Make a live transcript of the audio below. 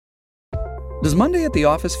Does Monday at the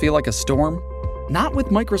office feel like a storm? Not with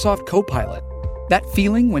Microsoft Copilot. That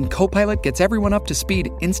feeling when Copilot gets everyone up to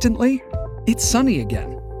speed instantly? It's sunny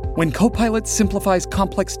again. When Copilot simplifies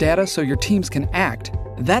complex data so your teams can act,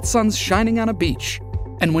 that sun's shining on a beach.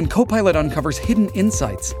 And when Copilot uncovers hidden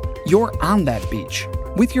insights, you're on that beach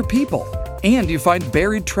with your people, and you find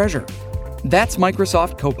buried treasure. That's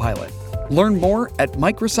Microsoft Copilot. Learn more at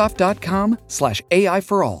Microsoft.com/AI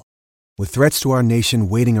for all. With threats to our nation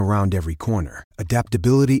waiting around every corner,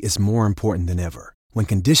 adaptability is more important than ever. When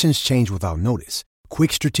conditions change without notice,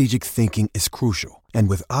 quick strategic thinking is crucial. And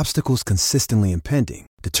with obstacles consistently impending,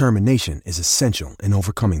 determination is essential in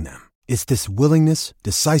overcoming them. It's this willingness,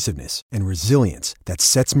 decisiveness, and resilience that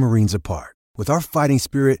sets Marines apart. With our fighting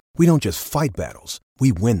spirit, we don't just fight battles,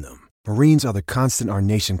 we win them. Marines are the constant our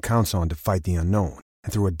nation counts on to fight the unknown.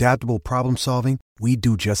 And through adaptable problem solving, we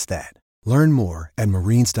do just that. Learn more at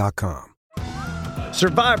marines.com.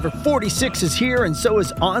 Survivor 46 is here, and so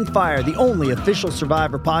is On Fire, the only official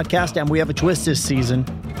Survivor podcast, and we have a twist this season.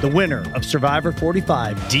 The winner of Survivor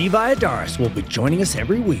 45, Dee Valladares, will be joining us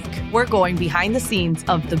every week. We're going behind the scenes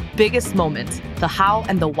of the biggest moments, the how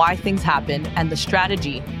and the why things happen, and the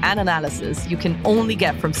strategy and analysis you can only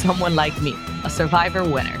get from someone like me, a Survivor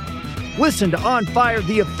winner. Listen to On Fire,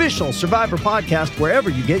 the official Survivor podcast, wherever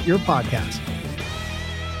you get your podcasts.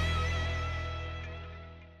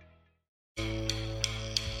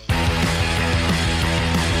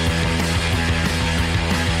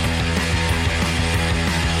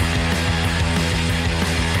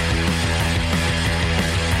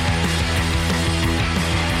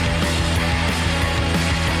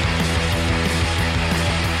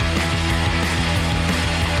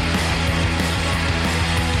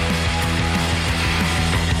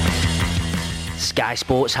 Sky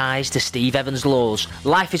Sports highs to Steve Evans lows.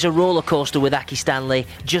 Life is a roller coaster with Aki Stanley.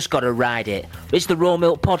 Just gotta ride it. It's the Raw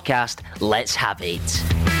Milk Podcast. Let's have it.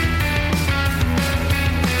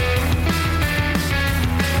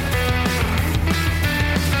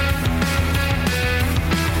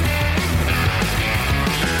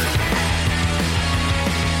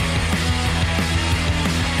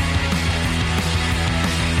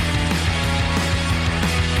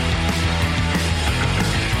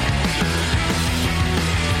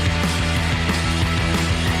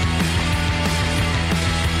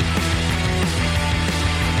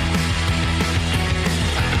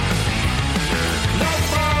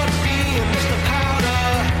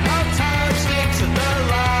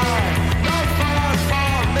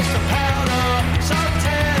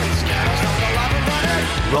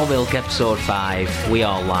 Raw Milk episode 5. We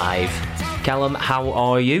are live. Callum, how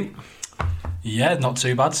are you? Yeah, not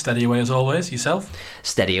too bad. Steady away as always. Yourself?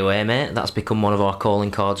 Steady away, mate. That's become one of our calling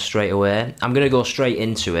cards straight away. I'm going to go straight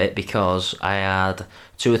into it because I had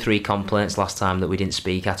 2 or 3 complaints last time that we didn't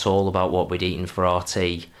speak at all about what we'd eaten for our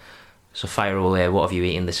tea. So fire away. What have you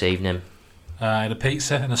eaten this evening? I had a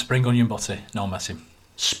pizza and a spring onion butty. No messing.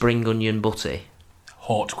 Spring onion butty?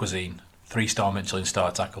 Haute cuisine. 3-star Michelin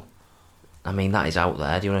star tackle. I mean, that is out there.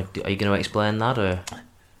 Are you going to explain that, or...?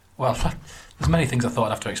 Well, there's many things I thought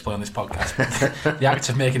I'd have to explain on this podcast, but the act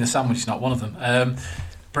of making a sandwich is not one of them.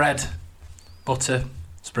 Bread, butter,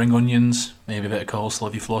 spring onions, maybe a bit of coleslaw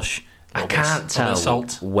if you flush. I can't tell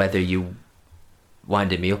salt. Whether you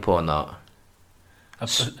winded me up or not.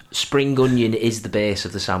 Spring onion is the base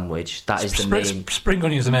of the sandwich. That is the main... Spring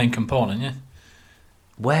onion is the main component, yeah.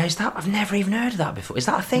 Where is that? I've never even heard of that before. Is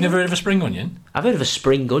that a thing? Never heard of a spring onion? I've heard of a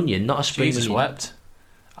spring onion, not a spring Jesus onion. wept.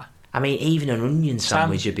 I mean, even an onion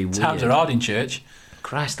sandwich would be weird. Times are hard in church.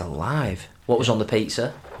 Christ alive. What was on the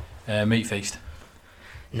pizza? Meat feast.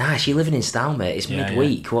 Nice, you're living in style, mate. It's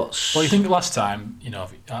midweek. Yeah. Well, you think last time, we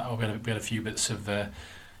had a few bits of,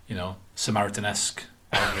 Samaritan-esque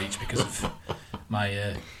outreach because of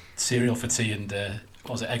my cereal for tea and,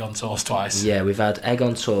 egg on toast twice? Yeah, we've had egg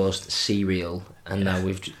on toast, cereal, and now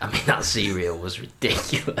that cereal was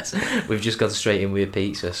ridiculous. We've just gone straight in with a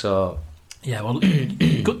pizza, so... Yeah, well,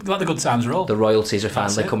 good, let the good times roll. The royalties are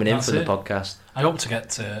finally coming in for the podcast. I hope to be able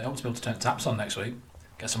to turn taps on next week.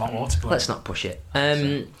 Get some hot water going. Let's not push it.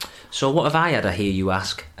 So what have I had, I hear you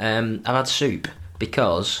ask? I've had soup,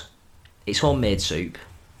 because it's homemade soup.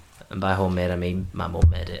 And by homemade, I mean my mum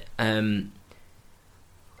made it.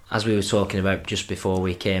 As we were talking about just before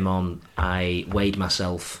we came on, I weighed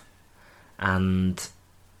myself, and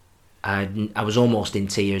I was almost in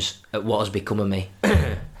tears at what has become of me.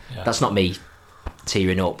 Yeah. That's not me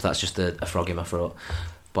tearing up, that's just a frog in my throat.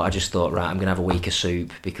 But I just thought, right, I'm going to have a week of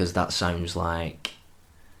soup, because that sounds like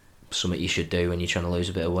something you should do when you're trying to lose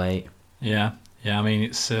a bit of weight. Yeah, I mean,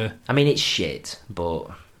 it's... it's shit,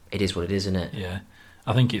 but it is what it is, isn't it? Yeah.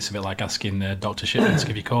 I think it's a bit like asking Dr. Shipman to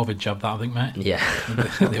give you COVID jab, that, I think, mate. Yeah.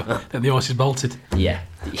 the horse is bolted. Yeah.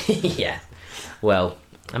 Yeah. Well,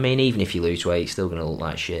 I mean, even if you lose weight, it's still going to look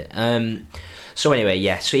like shit. So anyway,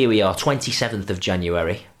 yeah, so here we are, 27th of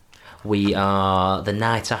January. We are the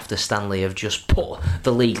night after Stanley have just put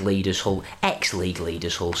the league leaders, ex-league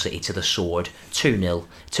leaders Hull City to the sword. 2-0,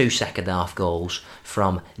 2 second-half goals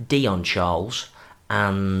from Dion Charles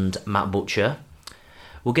and Matt Butcher.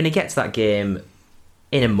 We're going to get to that game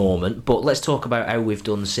in a moment, but let's talk about how we've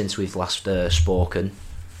done since we've last spoken.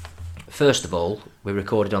 First of all, we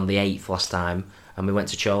recorded on the 8th last time, and we went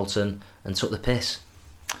to Charlton and took the piss.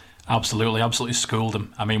 Absolutely schooled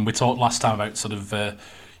them. I mean, we talked last time about sort of,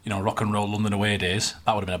 rock and roll London away days.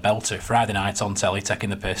 That would have been a belter. Friday night on telly, taking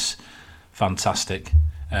the piss. Fantastic.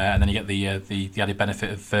 And then you get the added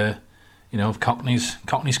benefit of, Cockneys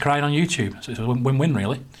crying on YouTube. So it's a win-win,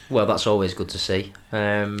 really. Well, that's always good to see.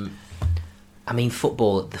 I mean,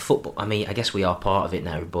 football, I mean, I guess we are part of it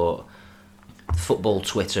now, but football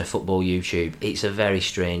Twitter, football YouTube, it's a very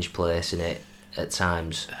strange place, isn't it, at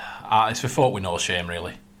times? It's for folk with no shame,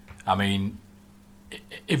 really. I mean,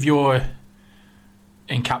 if you're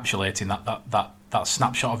encapsulating that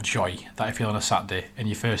snapshot of joy that you feel on a Saturday and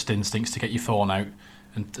your first instinct's to get your phone out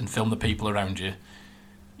and film the people around you,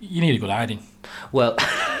 you need a good hiding. Well,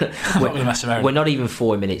 I'm not going to mess around. We're not even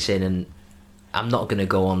 4 minutes in, and I'm not going to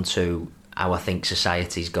go on to how I think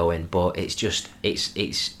society's going, but it just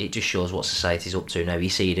shows what society's up to now. You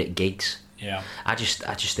see it at gigs. Yeah. I just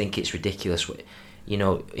think it's ridiculous. You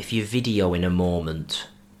know, if you video in a moment,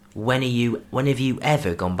 when have you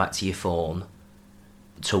ever gone back to your phone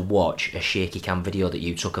to watch a shaky cam video that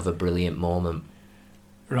you took of a brilliant moment?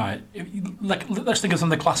 Right. Let's think of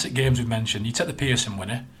some of the classic games we've mentioned. You take the Pearson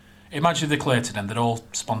winner. Imagine if the Clayton end, they'd all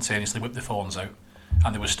spontaneously whip their phones out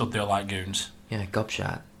and they were stood there like goons. Yeah,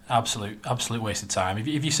 gobshite. Absolute waste of time.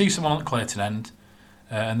 If you see someone at Clayton end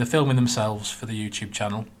and they're filming themselves for the YouTube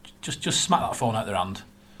channel, just smack that phone out their hand.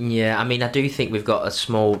 Yeah, I mean, I do think we've got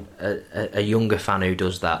a younger fan who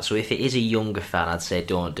does that. So if it is a younger fan, I'd say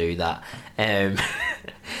don't do that.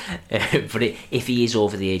 But if he is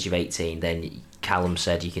over the age of 18, then Callum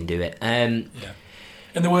said you can do it. Yeah.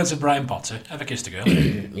 In the words of Brian Potter, ever kissed a girl?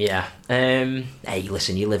 Yeah. Hey,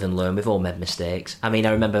 listen, you live and learn. We've all made mistakes. I mean,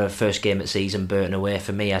 I remember the first game at season, Burton away.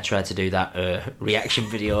 For me, I tried to do that reaction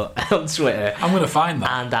video on Twitter. I'm going to find that.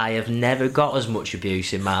 And I have never got as much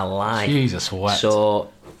abuse in my life. Jesus, what?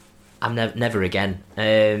 So, I'm never again.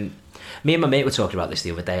 Me and my mate were talking about this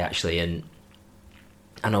the other day, actually, and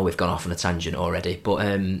I know we've gone off on a tangent already, but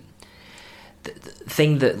the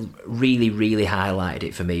thing that really, really highlighted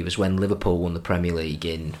it for me was when Liverpool won the Premier League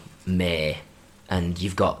in May, and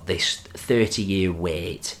you've got this 30-year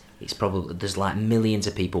wait. There's like millions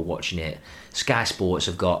of people watching it. Sky Sports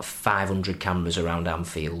have got 500 cameras around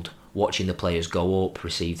Anfield watching the players go up,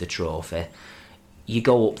 receive the trophy. You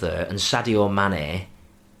go up there, and Sadio Mane,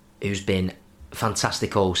 who's been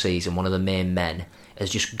fantastic all season, one of the main men,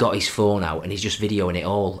 has just got his phone out and he's just videoing it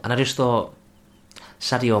all. And I just thought,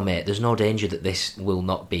 Sadio, mate, there's no danger that this will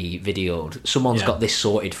not be videoed. Someone's got this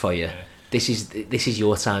sorted for you. Yeah. This is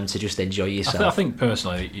your time to just enjoy yourself. I think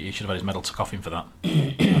personally, he should have had his medal took off him for that.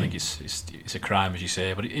 I think it's a crime, as you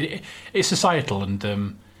say, but it's societal,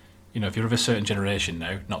 and if you're of a certain generation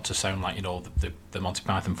now, not to sound like the Monty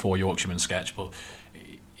Python 4 Yorkshiremen sketch, but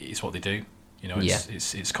it's what they do.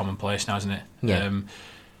 It's commonplace now, isn't it? Yeah.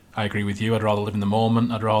 I agree with you. I'd rather live in the moment.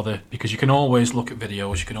 Because you can always look at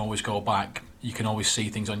videos, you can always go back, you can always see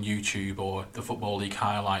things on YouTube or the Football League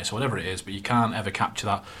highlights or whatever it is, but you can't ever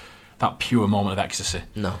capture that pure moment of ecstasy.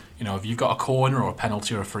 No. If you've got a corner or a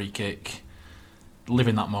penalty or a free kick, live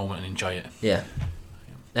in that moment and enjoy it. Yeah.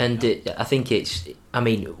 And I think if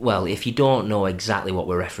you don't know exactly what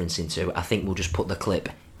we're referencing to, I think we'll just put the clip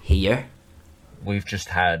here. We've just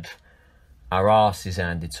had our asses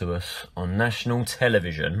handed to us on national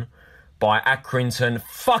television by Accrington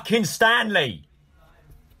fucking Stanley.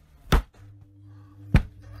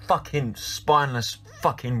 Fucking spineless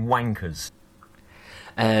fucking wankers.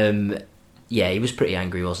 Yeah, he was pretty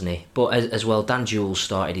angry, wasn't he? But as well, Dan Jules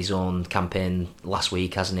started his own campaign last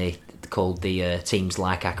week, hasn't he? Called the Teams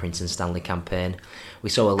Like Accrington Stanley campaign. We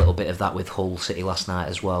saw a little bit of that with Hull City last night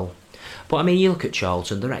as well. But I mean, you look at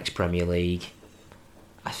Charlton, they're ex-Premier League.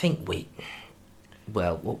 I think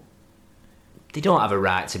well, they don't have a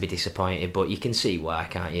right to be disappointed, but you can see why,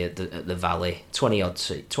 can't you? At the Valley,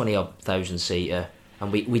 20-odd thousand seater,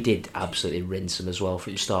 and we did absolutely rinse them as well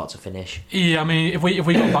from start to finish. Yeah, I mean, if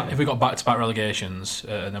we got back-to-back relegations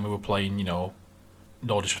and then we were playing, no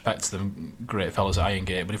disrespect to them, great fellas at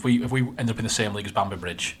Irongate, but if we ended up in the same league as Bamber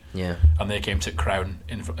Bridge, yeah, and they came to Crown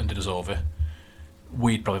and did us over,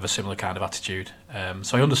 we'd probably have a similar kind of attitude.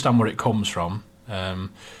 So I understand where it comes from.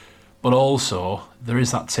 But also, there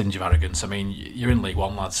is that tinge of arrogance. I mean, you're in League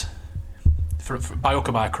One, lads. By hook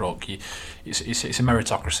or by crook, it's a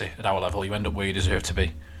meritocracy at our level. You end up where you deserve to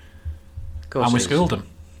be. And we schooled them.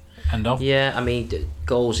 End of. Yeah, I mean,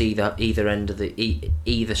 goals either end of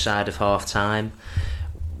either side of half time.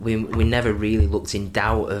 We never really looked in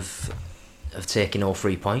doubt of taking all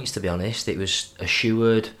 3 points. To be honest, it was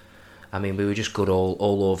assured. I mean, we were just good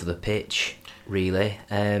all over the pitch, really.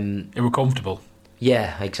 It were comfortable.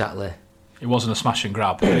 Yeah, exactly. It wasn't a smash and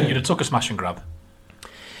grab. You'd have took a smash and grab,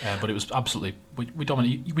 but it was absolutely we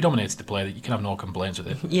dominated the play. You can have no complaints with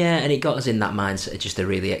it. Yeah, and it got us in that mindset, just a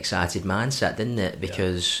really excited mindset, didn't it?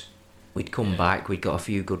 Because we'd come back, we'd got a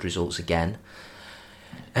few good results again,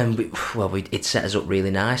 and it set us up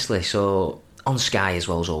really nicely. So on Sky as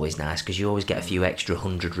well is always nice because you always get a few extra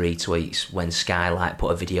 100 retweets when Sky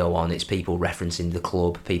put a video on. It's people referencing the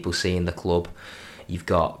club, people seeing the club. You've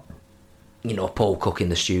got Paul Cook in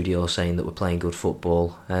the studio saying that we're playing good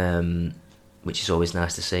football, which is always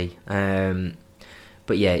nice to see.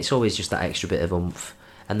 But yeah, it's always just that extra bit of oomph.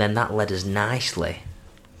 And then that led us nicely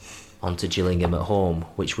onto Gillingham at home,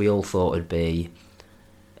 which we all thought would be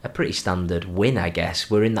a pretty standard win, I guess.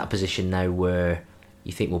 We're in that position now where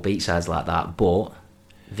you think we'll beat sides like that, but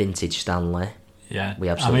vintage Stanley, yeah, we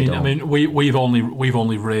absolutely don't. I mean, we've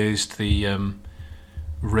only raised the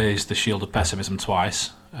shield of pessimism twice.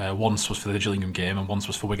 Once was for the Gillingham game and once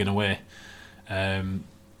was for Wigan away.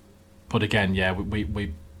 But again, yeah,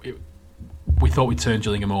 we thought we'd turn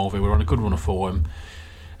Gillingham over. We were on a good run of form.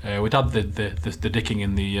 We'd had the dicking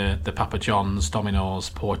in the Papa John's, Domino's,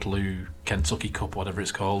 Portaloo, Kentucky Cup, whatever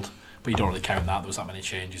it's called. But you don't really count that. There was that many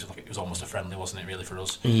changes. It was almost a friendly, wasn't it, really, for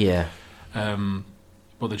us? Yeah.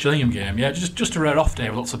 But the Gillingham game, yeah, just a rare off day.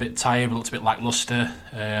 We looked a bit tired. We looked a bit lacklustre.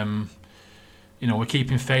 We're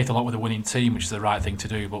keeping faith a lot with a winning team, which is the right thing to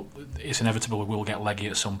do, but it's inevitable we will get leggy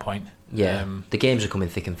at some point. Yeah, the games are coming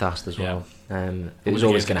thick and fast as well. It was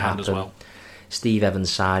always going to happen. As well. Steve Evans'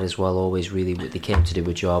 side as well, always really, they came to do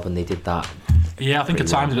a job and they did that. Yeah, I think at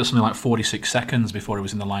times it was something like 46 seconds before it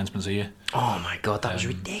was in the linesman's ear. Oh my God, that was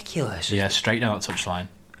ridiculous. Yeah, straight down that touchline.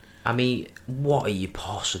 I mean, what are you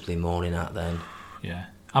possibly moaning at then? Yeah.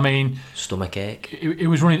 I mean, stomach ache. It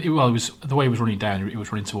was running. Well, it was the way it was running down. It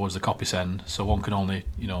was running towards the Coppice end, so one can only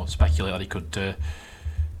speculate that he could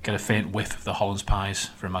get a faint whiff of the Hollands pies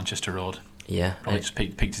from Manchester Road. Yeah, probably just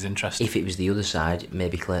piqued his interest. If it was the other side,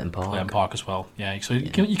 maybe Clayton Park. Clayton Park as well. Yeah, so you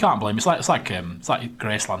can't blame him. It's like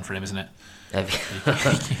Graceland for him, isn't it?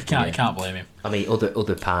 You can't blame him. I mean,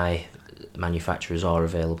 other pie manufacturers are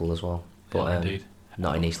available as well, but indeed.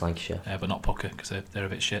 Not in East Lancashire. Yeah, but not Pucker because they're a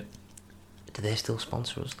bit shit. Do they still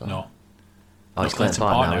sponsor us though? No. Oh, it's Clayton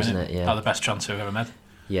Park now, isn't it? Yeah. That's the best transfer we've ever made.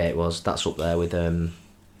 Yeah, it was. That's up there with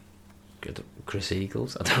Chris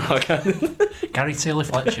Eagles. I don't know. Gary Taylor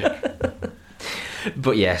Fletcher.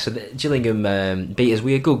 But yeah, so Gillingham beat us.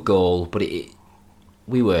 We had a good goal, but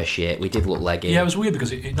we were shit. We did look leggy. Yeah, it was weird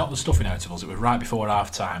because it knocked the stuffing out of us. It was right before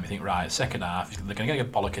half time. You think, right, second half, they're going to get a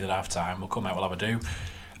bollock in at half time. We'll come out, we'll have a do.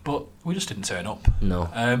 But we just didn't turn up. No.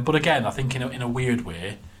 But again, I think in a weird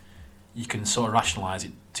way, you can sort of rationalise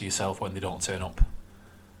it to yourself when they don't turn up.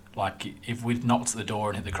 Like if we'd knocked at the door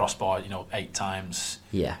and hit the crossbar, 8 times.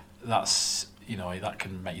 Yeah. That's that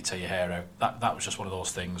can make you tear your hair out. That was just one of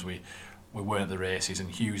those things. We weren't at the races, and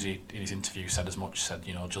Hughesy in his interview said as much. Said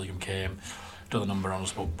Gillingham came, done the number on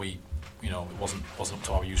us, but we it wasn't up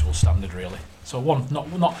to our usual standard really. So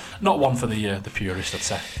not one for the purist, I'd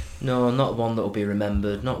say. No, not one that will be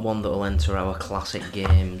remembered. Not one that will enter our classic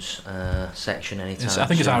games section anytime. I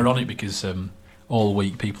think it's ironic because all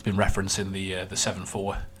week people have been referencing the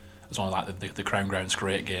 7-4 as one of like the Crown Grounds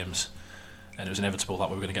great games, and it was inevitable that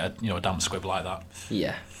we were going to get a damp squib like that.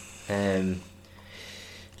 Yeah.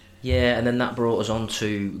 Yeah, and then that brought us on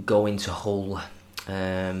to going to Hull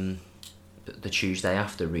the Tuesday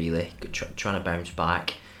after, really, trying to bounce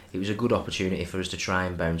back. It was a good opportunity for us to try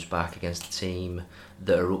and bounce back against a team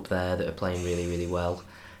that are up there, that are playing really, really well.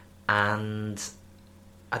 And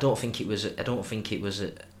I don't think it was.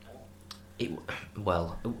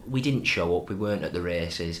 Well, we didn't show up. We weren't at the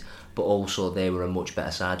races, but also they were a much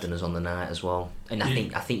better side than us on the night as well. And I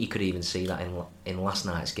think you could even see that in last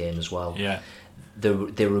night's game as well. Yeah. They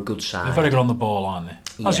were a good side. They're very good on the ball, aren't they?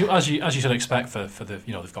 Yeah. As you should expect for the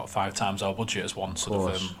they've got 5 times our budget, as one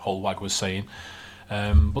sort of Hullwag was saying.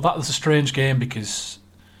 But that was a strange game because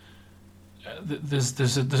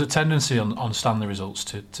there's a tendency on Stanley results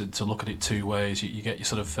to look at it two ways. You get your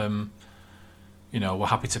sort of we're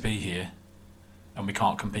happy to be here, and we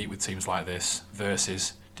can't compete with teams like this.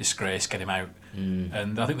 Versus disgrace, get him out.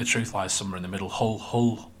 And I think the truth lies somewhere in the middle.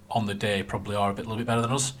 Hull on the day probably are a little bit better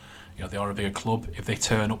than us. They are a bigger club. If they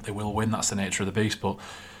turn up, they will win. That's the nature of the beast. But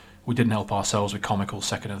we didn't help ourselves with comical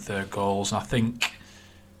second and third goals. And I think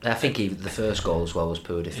even the first goal as well was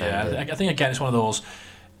poor defending. Yeah, I think again it's one of those.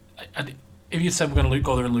 If you'd said we're going to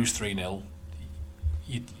go there and lose 3-0,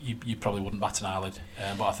 you probably wouldn't bat an eyelid.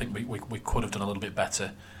 But I think we could have done a little bit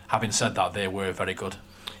better. Having said that, they were very good.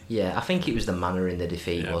 Yeah, I think it was the manner in the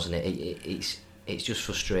defeat, wasn't it? It's just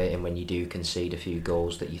frustrating when you do concede a few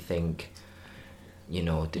goals that you think,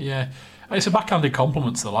 Yeah, it's a backhanded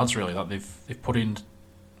compliment to the lads really that they've put in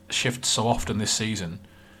shifts so often this season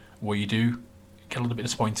where you do get a little bit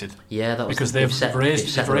disappointed. Yeah, that was because they've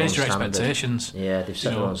raised your expectations. Yeah, they've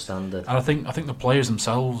set their own standard. And I think the players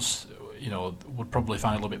themselves, would probably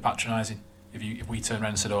find it a little bit patronising if we turn around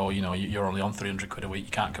and said, "Oh, you're only on £300 a week,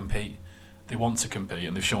 you can't compete." They want to compete,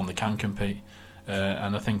 and they've shown they can compete.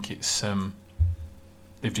 And I think it's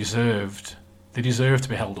they deserve to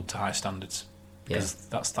be held up to high standards because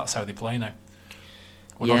that's how they play now.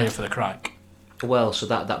 We're not here for the crack. Well, so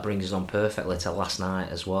that brings us on perfectly to last night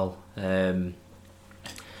as well. And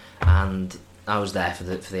I was there for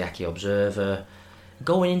the Aki Observer.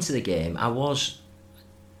 Going into the game,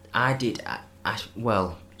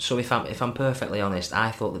 so if I'm perfectly honest,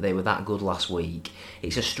 I thought that they were that good last week.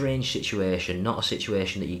 It's a strange situation, not a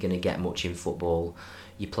situation that you're going to get much in football.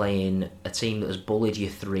 You're playing a team that has bullied you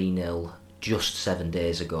 3-0 just 7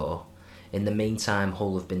 days ago. In the meantime,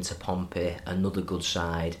 Hull have been to Pompey, another good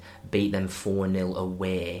side, beat them 4-0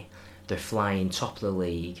 away. They're flying top of the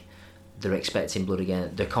league. They're expecting blood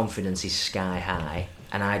again. Their confidence is sky high.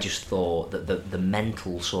 And I just thought that the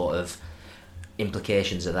mental sort of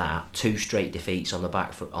implications of that, 2 straight defeats on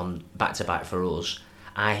back to back for us,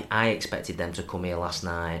 I expected them to come here last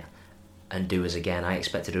night and do us again. I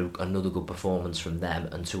expected another good performance from them,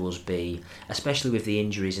 and to us be, especially with the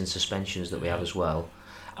injuries and suspensions that we have as well,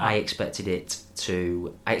 I expected us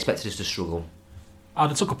to struggle. I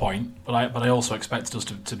took a point, but I also expected us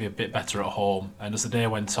to be a bit better at home. And as the day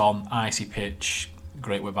went on, icy pitch,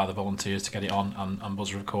 great work by the volunteers to get it on, and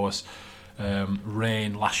buzzer of course.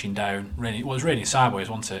 Rain lashing down. It was raining sideways,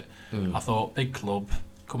 wasn't it? I thought, big club,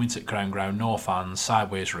 coming to Crown Ground, no fans,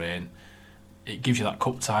 sideways rain. It gives you that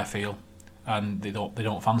cup tie feel, and they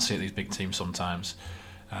don't fancy it, these big teams sometimes.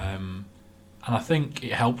 And I think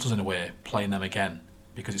it helped us in a way playing them again,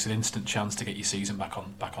 because it's an instant chance to get your season back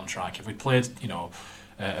on track. If we played,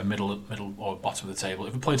 a middle or bottom of the table,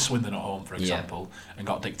 if we played Swindon at home, for example, and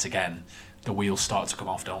got dicked again, the wheels start to come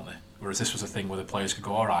off, don't they? Whereas this was a thing where the players could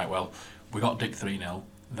go, all right, well, we got dicked 3-0.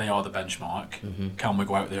 They are the benchmark. Can we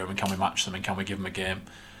go out there and can we match them and can we give them a game?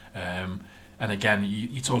 And again,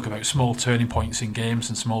 you talk about small turning points in games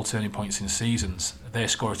and small turning points in seasons. They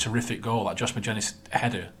score a terrific goal. That Josh Magennis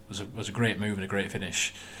header was a great move and a great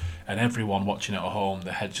finish. And everyone watching it at home,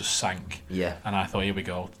 the head just sank. Yeah. And I thought, here we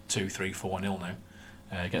go, 2-3, 4-0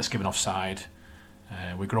 now. Gets given offside.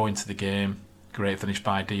 We grow into the game. Great finish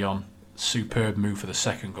by Dion. Superb move for the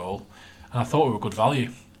second goal. And I thought we were good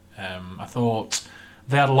value. I thought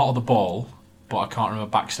they had a lot of the ball, but I can't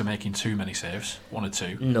remember Baxter making too many saves, 1 or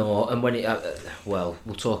 2. No, and when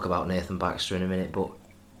we'll talk about Nathan Baxter in a minute, but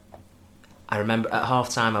I remember at half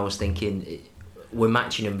time I was thinking we're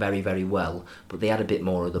matching them very, very well, but they had a bit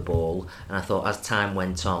more of the ball, and I thought as time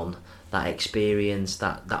went on, that experience,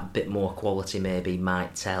 that bit more quality maybe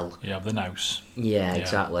might tell. Yeah, the nous. Yeah,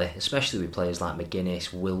 exactly. Especially with players like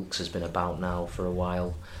McGuinness. Wilkes has been about now for a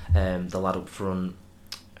while. The lad up front,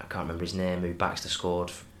 I can't remember his name, who Baxter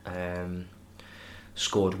scored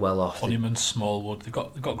well off. Honeyman, Smallwood, they've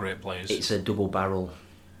got great players. It's a double barrel.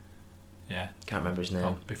 Yeah. Can't remember his name.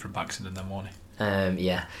 I'll be from Baxter and then won't he?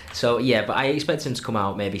 Yeah. So yeah, but I expect him to come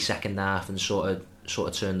out maybe second half and sort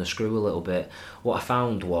of turn the screw a little bit. What I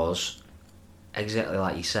found was exactly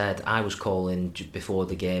like you said. I was calling before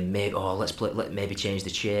the game. Let's maybe change the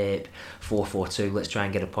shape. 4-4-2. Let's try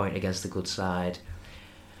and get a point against the good side.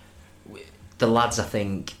 The lads, I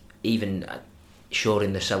think, even showed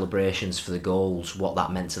in the celebrations for the goals what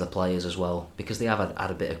that meant to the players as well, because they have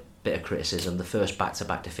had a bit of criticism. The first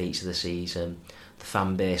back-to-back defeats of the season, the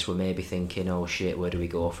fan base were maybe thinking, oh shit, where do we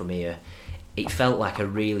go from here? It felt like a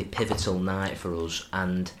really pivotal night for us,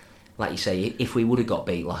 and like you say, if we would have got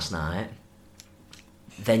beat last night,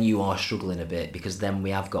 then you are struggling a bit, because then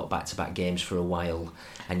we have got back-to-back games for a while,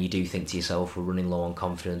 and you do think to yourself, we're running low on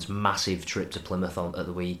confidence, massive trip to Plymouth at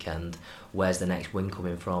the weekend, where's the next win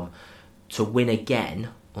coming from? To win again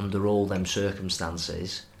under all them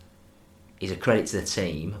circumstances is a credit to the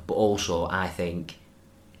team, but also I think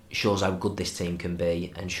shows how good this team can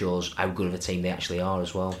be and shows how good of a team they actually are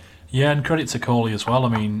as well. Yeah, and credit to Coley as well. I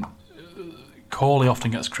mean, Coley often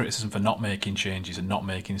gets criticism for not making changes and not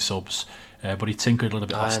making subs, but he tinkered a little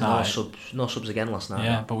bit last night. No subs again last night.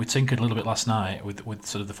 Yeah, but we tinkered a little bit last night with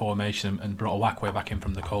sort of the formation and brought a Wakwe back in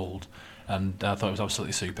from the cold, and I thought it was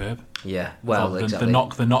absolutely superb. Yeah, well, exactly.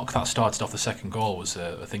 The knock that started off the second goal was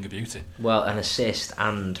a thing of beauty. Well, an assist,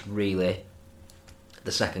 and really,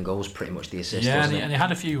 the second goal was pretty much the assist. Yeah, wasn't and he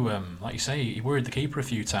had a few, like you say, he worried the keeper a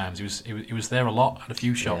few times. He was there a lot, had a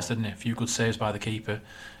few shots, didn't he? A few good saves by the keeper.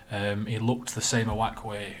 He looked the same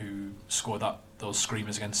Awakwe who scored those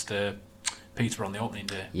screamers against Peterborough on the opening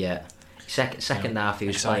day. Yeah, second half he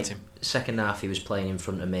was exciting. Second half he was playing in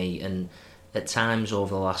front of me, and at times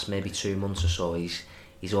over the last maybe 2 months or so,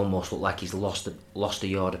 he's almost looked like he's lost a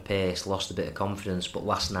yard of pace, lost a bit of confidence. But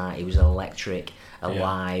last night he was electric,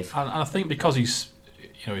 alive. And I think because he's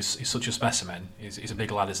such a specimen. He's a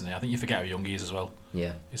big lad, isn't he? I think you forget how young he is as well.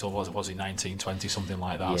 Yeah. Was he 19, 20, something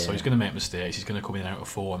like that? Yeah. So he's going to make mistakes. He's going to come in and out of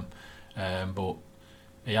form. But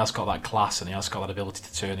he has got that class and he has got that ability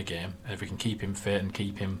to turn a game. And if we can keep him fit and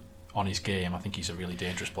keep him on his game, I think he's a really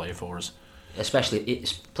dangerous player for us. Especially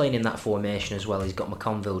it's playing in that formation as well. He's got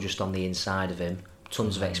McConville just on the inside of him.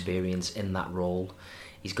 Tons of experience in that role.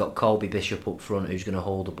 He's got Colby Bishop up front, who's going to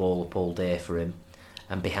hold the ball up all day for him.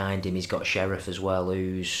 And behind him, he's got Sheriff as well,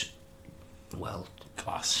 who's, well,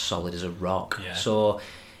 class, solid as a rock. Yeah. So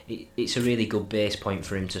it's a really good base point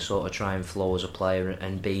for him to sort of try and flow as a player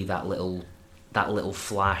and be that little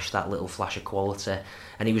flash of quality.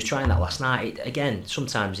 And he was trying that last night. Again,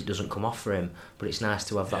 sometimes it doesn't come off for him, but it's nice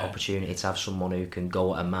to have that opportunity to have someone who can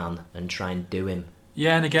go at a man and try and do him.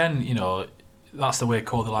 Yeah, and again, that's the way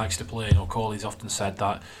Coley likes to play. Coley's often said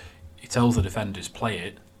that he tells the defenders, play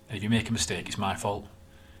it, and if you make a mistake, it's my fault.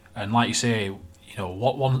 And like you say, if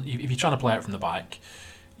you're trying to play out from the back,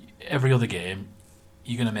 every other game,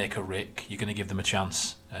 you're going to make a rick, you're going to give them a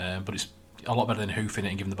chance. But it's a lot better than hoofing it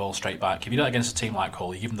and giving the ball straight back. If you do that against a team like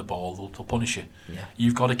Hull, you give them the ball, they'll punish you. Yeah.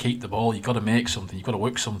 You've got to keep the ball, you've got to make something, you've got to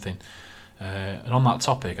work something. And on that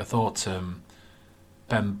topic, I thought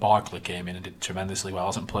Ben Barkley came in and did tremendously well.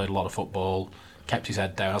 Hasn't played a lot of football, kept his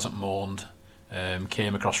head down, hasn't mourned,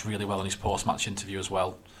 came across really well in his post-match interview as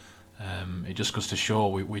well. It just goes to show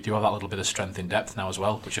we do have that little bit of strength in depth now as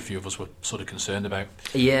well, which a few of us were sort of concerned about.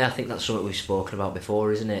 Yeah, I think that's something we've spoken about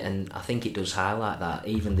before, isn't it? And I think it does highlight that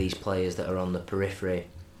even these players that are on the periphery,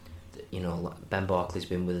 like Ben Barkley's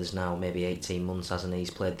been with us now maybe 18 months, hasn't he? He's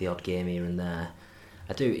played the odd game here and there.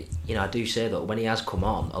 I do say that when he has come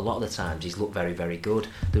on, a lot of the times he's looked very, very good.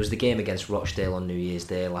 There was the game against Rochdale on New Year's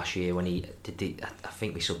Day last year when I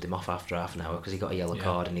think we subbed him off after half an hour because he got a yellow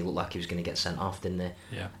card and he looked like he was going to get sent off, didn't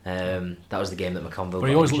he? Yeah. That was the game that McConville. But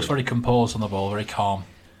he always looks very composed on the ball, very calm.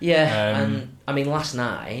 Yeah, and I mean last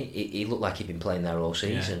night he looked like he'd been playing there all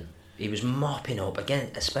season. Yeah. He was mopping up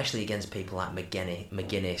again, especially against people like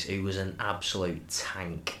McGuinness, who was an absolute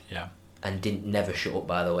tank. Yeah. And never shut up,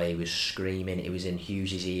 by the way. He was screaming. It was in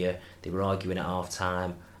Hughes' ear. They were arguing at half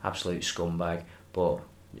time. Absolute scumbag. But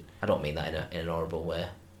I don't mean that in an horrible way.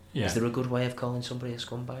 Yeah. Is there a good way of calling somebody a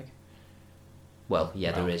scumbag? Well,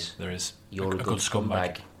 there is. There is. You're a good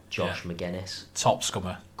scumbag, Josh McGuinness. Top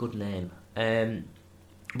scummer. Good name.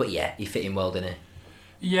 But yeah, he fit in well, didn't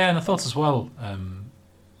he? Yeah, and I thought as well,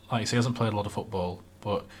 like you say, he hasn't played a lot of football,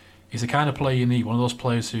 but he's the kind of player you need. One of those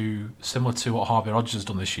players who, similar to what Harvey Rodgers has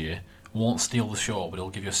done this year, won't steal the show, but he'll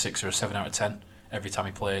give you a 6 or a 7 out of 10 every time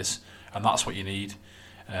he plays, and that's what you need.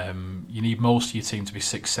 You need most of your team to be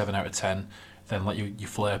 6, 7 out of 10, then let your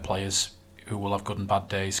flair players who will have good and bad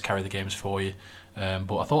days carry the games for you.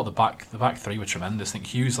 But I thought the back three were tremendous. I think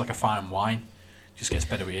Hughes, like a fine wine, just gets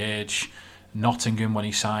better with age. Nottingham, when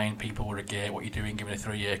he signed, people were again, what are you doing giving a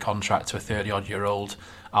 3-year contract to a 30-odd-year-old?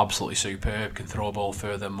 Absolutely superb, can throw a ball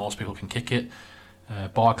further than most people can kick it.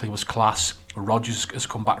 Barkley was class. Rodgers has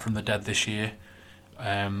come back from the dead this year.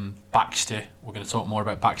 Baxter, we're going to talk more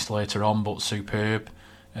about Baxter later on, but superb.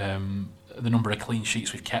 The number of clean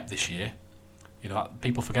sheets we've kept this year,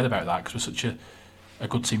 people forget about that because we're such a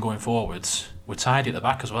good team going forwards. We're tidy at the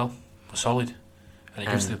back as well. We're solid, and it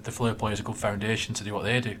gives the Fleur players a good foundation to do what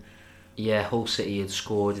they do. Yeah, Hull City had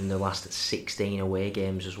scored in the last 16 away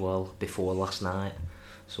games as well before last night,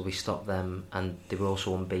 so we stopped them, and they were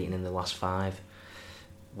also unbeaten in the last 5.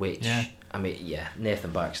 Which,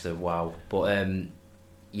 Nathan Baxter, wow. But,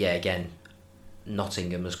 again,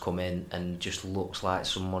 Nottingham has come in and just looks like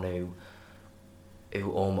someone who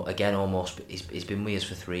almost, he's been with us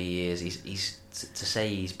for 3 years. He's to say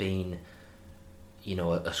he's been,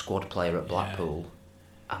 a squad player at Blackpool.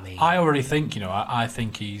 Yeah. I already think, I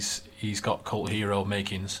think he's got cult hero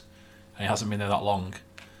makings, and he hasn't been there that long.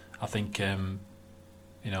 I think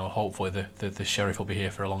hopefully the Sheriff will be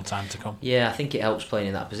here for a long time to come. Yeah, I think it helps playing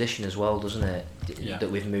in that position as well, doesn't it? Yeah.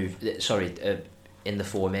 That we've moved. In the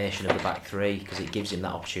formation of the back three, because it gives him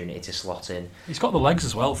that opportunity to slot in. He's got the legs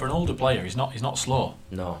as well for an older player. He's not slow.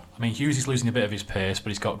 No. I mean, Hughes is losing a bit of his pace,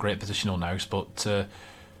 but he's got great positional nous. But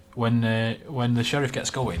when the Sheriff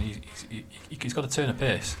gets going, he's got a turn of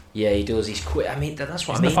pace. Yeah, he does. He's quick. I mean, that's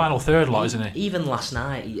what he's I mean. In the final third lot, isn't he? Even last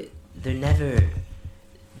night, they never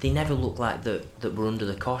look like that we're under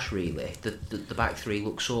the cosh, really. The back three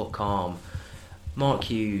look so calm. Mark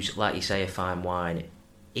Hughes, like you say, a fine wine.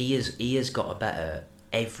 He has got a better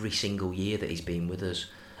every single year that he's been with us.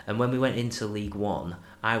 And when we went into League One,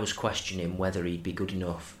 I was questioning whether he'd be good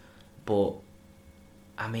enough. But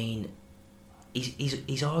I mean,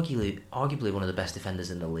 he's arguably one of the best defenders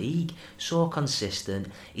in the league. So consistent.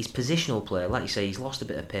 His positional play, like you say, he's lost a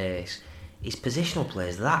bit of pace. His positional play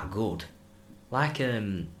is that good. Like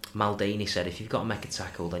Maldini said, if you've got to make a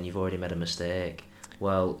tackle, then you've already made a mistake.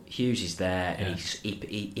 Well, Hughes is there, and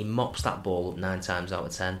he mops that ball up 9 times out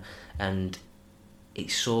of 10, and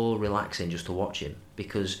it's so relaxing just to watch him,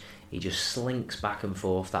 because he just slinks back and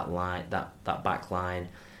forth that back line,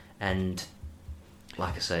 and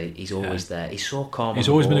like I say, he's always there. He's so calm. He's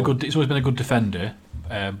always been a good defender,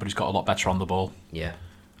 but he's got a lot better on the ball. Yeah.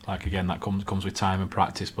 Like again, that comes with time and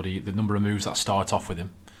practice, but the number of moves that start off with him.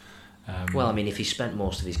 Well, I mean, if he spent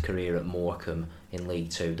most of his career at Morecambe in League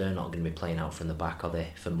Two, they're not going to be playing out from the back, are they?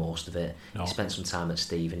 For most of it, no. He spent some time at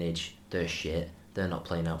Stevenage. They're shit. They're not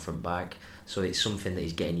playing out from back. So it's something that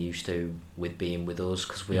he's getting used to with being with us,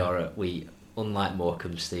 because we unlike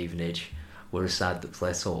Morecambe, Stevenage, we're a side that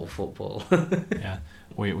plays total football. Yeah,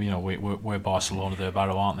 we're Barcelona, they're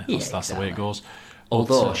Barrow, aren't they? That's exactly. The way it goes.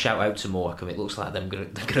 Although shout out to Morecambe, it looks like they're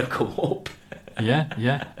gonna come up.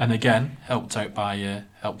 Yeah, and again helped out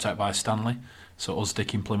by Stanley. So us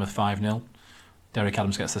dicking Plymouth 5-0. Derek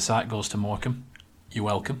Adams gets the sack, goes to Morecambe. You're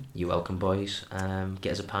welcome. You're welcome, boys.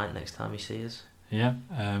 Get us a pint next time you see us. Yeah,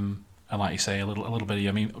 and like you say, a little bit.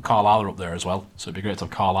 I mean, Carlisle are up there as well, so it'd be great to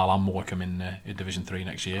have Carlisle and Morecambe in Division 3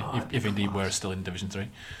 next year, if indeed we're still in Division 3.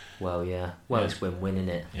 Well, yeah. Well, it's win-win, isn't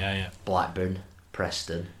it? Yeah. Blackburn,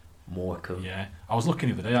 Preston, Morecambe. Yeah, I was looking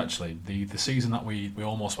the other day actually. The season that we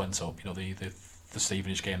almost went up, the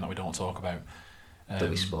Stevenage game that we don't talk about. That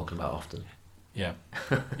we've spoken about often. Yeah.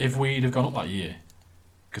 If we'd have gone up that year,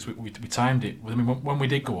 because we timed it. I mean, when we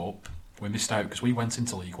did go up, we missed out because we went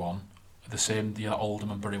into League One the same year that Oldham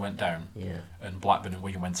and Bury went down. Yeah. And Blackburn and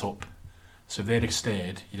Wigan went up. So if they'd have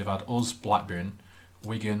stayed, you'd have had us, Blackburn,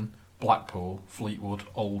 Wigan, Blackpool, Fleetwood,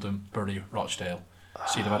 Oldham, Bury, Rochdale.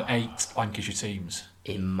 So you'd have had 8 Lancashire teams.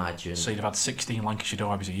 Imagine. So you'd have had 16 Lancashire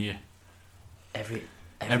derbies a year. Every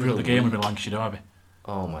other game would be a Lancashire derby.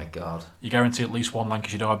 Oh my God. You guarantee at least one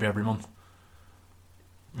Lancashire derby every month.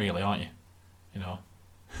 Really, aren't you?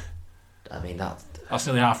 I mean, that's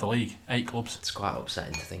nearly half the league. 8 clubs. It's quite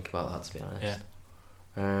upsetting to think about that, to be honest.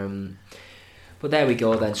 Yeah. But there we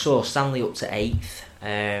go then. So Stanley up to 8th,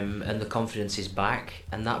 and the confidence is back,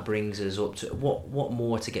 and that brings us up to what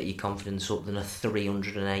more to get your confidence up than a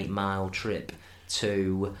 308-mile trip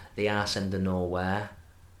to the arse end of nowhere,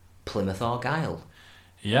 Plymouth Argyle.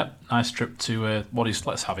 Yep, nice trip to what is,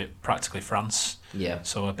 let's have it, practically France. Yeah.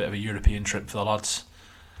 So a bit of a European trip for the lads.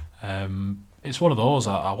 It's one of those,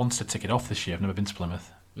 I wanted to tick it off this year. I've never been to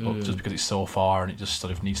Plymouth, but just because it's so far and it just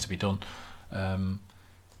sort of needs to be done.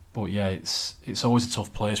 But yeah, it's always a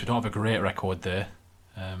tough place. We don't have a great record there.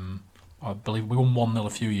 I believe we won 1-0 a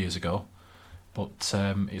few years ago, but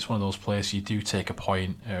it's one of those places you do take a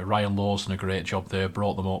point. Ryan Law's done a great job there,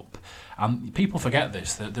 brought them up. And people forget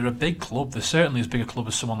this, they're a big club. They're certainly as big a club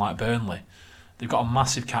as someone like Burnley. They've got a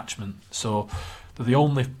massive catchment, so they're the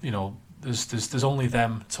only, there's only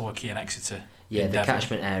them, Torquay and Exeter. Yeah, the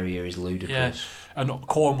catchment area is ludicrous. Yeah, and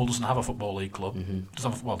Cornwall doesn't have a football league club. Mm-hmm.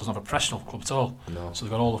 Doesn't have a professional club at all. No. So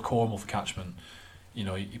they've got all of Cornwall for catchment.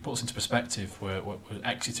 You put us into perspective where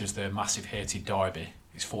Exeter's their massive hated derby.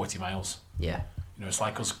 It's 40 miles. Yeah. It's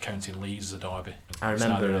like us counting Leeds as a derby. I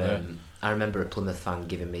remember a Plymouth fan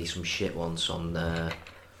giving me some shit once on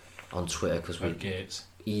Twitter because Gates.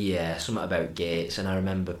 Yeah, something about Gates, and I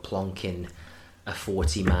remember plonking a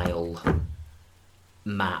 40-mile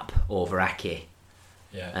map over Aki,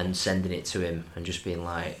 and sending it to him and just being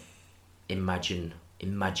like, imagine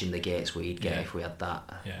the Gates we'd get if we had that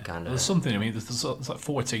kind of. There's something. I mean, there's like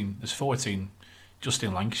 14. There's 14. Just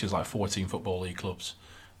in Lancashire, there's like 14 football league clubs.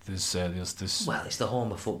 There's well, it's the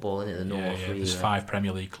home of football, isn't it? The North. Yeah. There's 5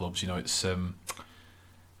 Premier League clubs. It's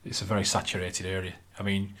a very saturated area. I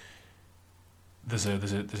mean, there's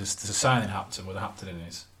a sign in Hapton where the Hapton Inn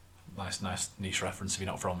is. nice niche reference if you're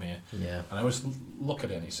not from here. Yeah. And I always look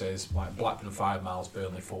at it and it says like Blackburn 5 miles,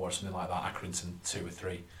 Burnley 4, or something like that, Accrington 2 or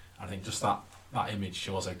 3. And I think just that image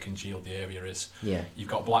shows how congealed the area is. Yeah. You've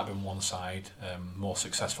got Blackburn one side, more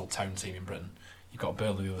successful town team in Britain. You've got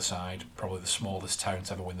Burnley the other side, probably the smallest town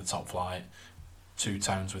to ever win the top flight. 2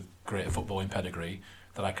 towns with great footballing pedigree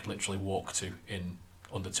that I could literally walk to in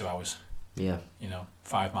under 2 hours. Yeah.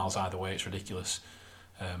 5 miles either way, it's ridiculous.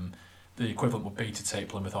 The equivalent would be to take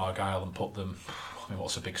Plymouth Argyle and put them,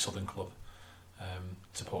 what's a big southern club?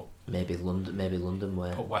 To put Maybe London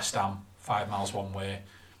way. Put West Ham 5 miles one way,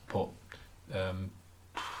 put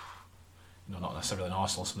not necessarily an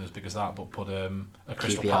Arsenal something as big as that, but put a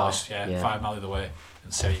Crystal QPR, Palace 5 miles the other way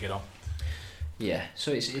and see how you get on. Yeah,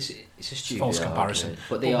 so it's a stupid false comparison,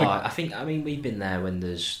 but they are. I mean, we've been there when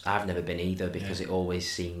I've never been either because it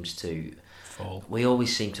always seems to fall. We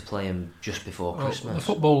always seem to play them just before Christmas. The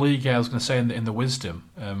Football League, I was going to say in the wisdom,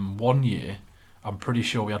 one year I'm pretty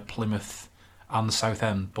sure we had Plymouth and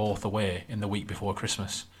Southend both away in the week before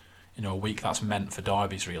Christmas. A week that's meant for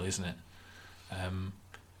derbies, really, isn't it?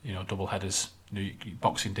 Double headers,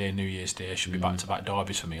 Boxing Day, New Year's Day should be back-to-back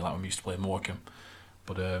derbies for me, like when we used to play in Morecambe.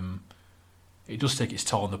 But it does take its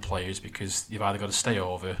toll on the players because you've either got to stay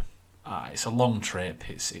over. It's a long trip.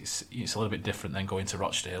 It's a little bit different than going to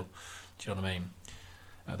Rochdale. Do you know what I mean?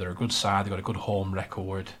 They're a good side. They've got a good home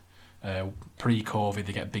record. Pre-COVID,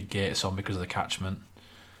 they get big gates on because of the catchment.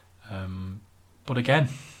 But again,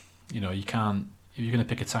 you can't. If you're going to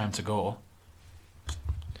pick a time to go,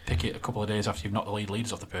 pick it a couple of days after you've knocked the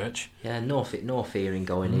leaders off the perch. Yeah, no fear in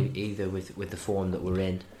going either with the form that we're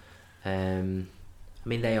in. I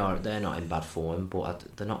mean, they're not in bad form, but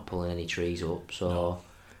they're not pulling any trees up. So no.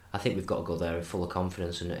 I think we've got to go there full of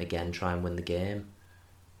confidence and again try and win the game.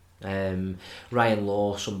 Ryan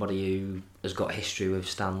Law, somebody who has got history with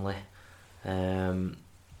Stanley.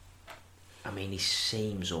 I mean, he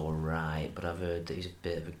seems all right, but I've heard that he's a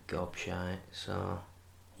bit of a gobshite. So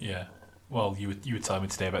yeah. Well, you were telling me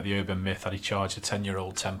today about the urban myth that he charged a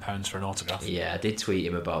 10-year-old £10 for an autograph. Yeah, I did tweet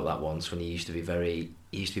him about that once when he used to be very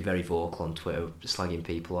vocal on Twitter, slagging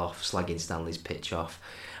people off, slagging Stanley's pitch off.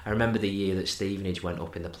 I remember the year that Stevenage went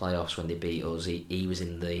up in the playoffs when they beat us. He was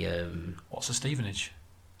in the What's a Stevenage?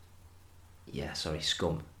 Yeah, sorry,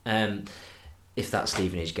 scum. If that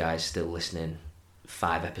Stevenage guy's still listening,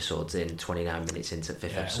 5 episodes in, 29 minutes into the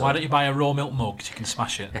 5th episode. Why don't you buy a raw milk mug so you can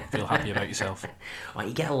smash it and feel happy about yourself? Why don't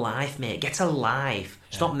you get a life, mate? Get a life.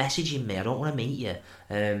 Stop messaging me. I don't want to meet you.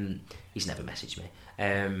 He's never messaged me.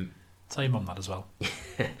 Tell your mum that as well.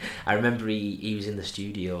 I remember he was in the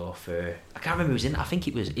studio for... I can't remember who was in it. I think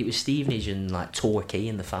it was Stevenage and like Torquay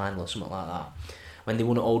in the final or something like that. When they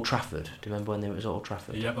won at Old Trafford. Do you remember when they was at Old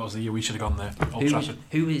Trafford? Yeah, that was the year we should have gone there. Old Trafford.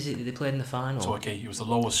 Who is it that they played in the final? Torquay. It was the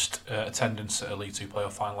lowest attendance at a League 2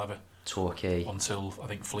 playoff final ever. Torquay. Until, I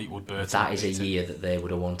think, Fleetwood Burton. That is a year that they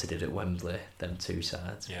would have wanted it at Wembley, them two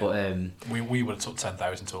sides. Yeah. But we would have took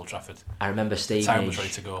 10,000 to Old Trafford. I remember Stevenage... Time was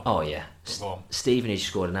ready to go. Oh, yeah. Stevenage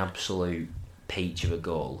scored an absolute peach of a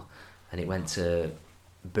goal, and it went to...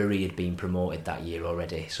 Bury had been promoted that year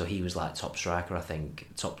already, so he was like top striker, I think,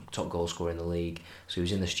 top goal scorer in the league. So he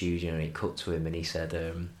was in the studio and it cut to him and he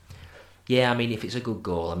said, yeah, I mean, if it's a good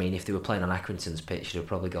goal, I mean, if they were playing on Accrington's pitch, they'd have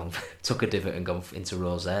probably took a divot and gone into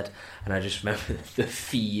Rose Ed. And I just remember the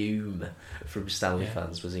fume from Stanley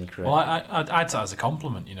fans was incredible. Well, I'd take that as a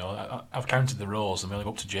compliment, I've counted the rows and we only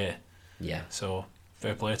go up to J. Yeah. So,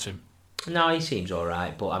 fair play to him. No, he seems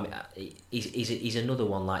alright, but I mean, he's another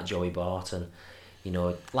one like Joey Barton.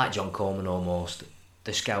 Like John Coleman almost.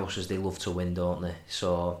 The Scousers, they love to win, don't they?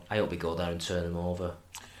 So I hope we go there and turn them over.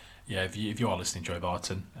 Yeah, if you are listening, Joey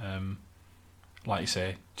Barton, like you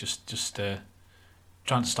say, just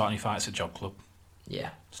trying to start any fights at Job Club.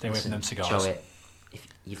 Yeah. Stay away from them cigars. Joey, if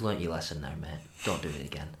you've learnt your lesson now, mate, don't do it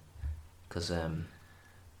again. Because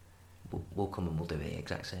we'll come and we'll do the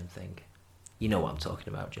exact same thing. You know what I'm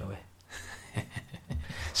talking about, Joey.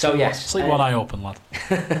 So yes, sleep one eye open, lad.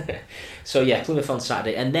 So yeah, Plymouth on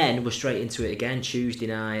Saturday, and then we're straight into it again. Tuesday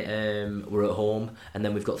night, we're at home, and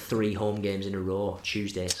then we've got 3 home games in a row: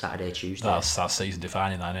 Tuesday, Saturday, Tuesday. That's season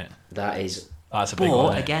defining, isn't it? That's a big one.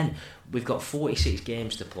 But again, we've got 46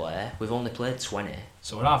 games to play. We've only played 20.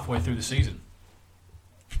 So we're halfway through the season.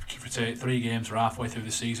 If we take 3 games, we're halfway through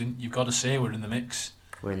the season. You've got to say we're in the mix.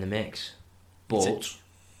 We're in the mix, but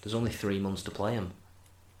there's only 3 months to play them,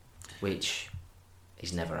 which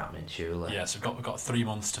is never happening, surely. Yeah, so we've got 3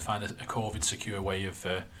 months to find a COVID secure way of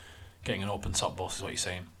getting an open top bus, is what you're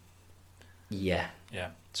saying. Yeah. Yeah.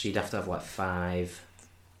 So you'd have to have like 5.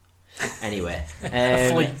 Anyway.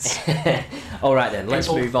 Fleets. All right then,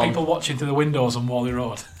 let's move on. People watching through the windows on Whalley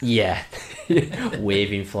Road. Yeah.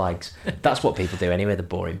 Waving flags. That's what people do anyway, the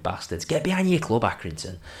boring bastards. Get behind your club,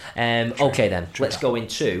 Accrington. Okay then, let's go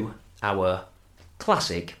into our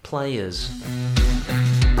classic players.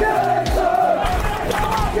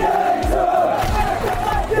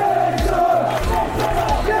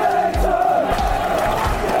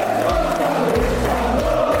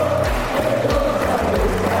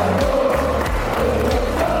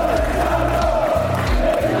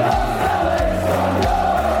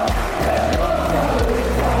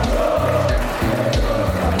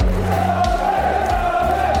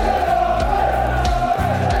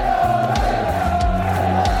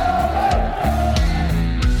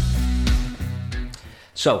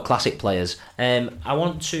 So, classic players. I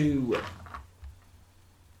want to...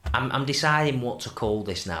 I'm deciding what to call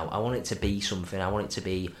this now. I want it to be something. I want it to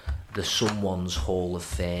be the Someone's Hall of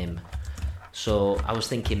Fame. So, I was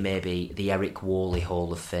thinking maybe the Eric Worley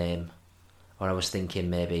Hall of Fame. Or I was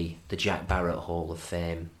thinking maybe the Jack Barrett Hall of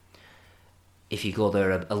Fame. If you go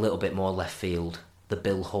there a little bit more left field, the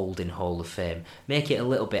Bill Holding Hall of Fame. Make it a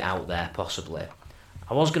little bit out there, possibly.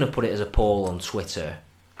 I was going to put it as a poll on Twitter,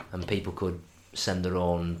 and people could send their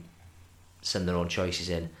own choices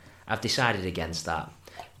in. I've decided against that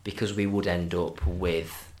because we would end up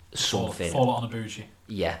with something. Fall Onabuji.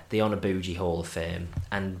 Yeah, the Onabuji Hall of Fame.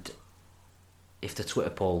 And if the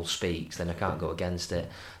Twitter poll speaks, then I can't go against it.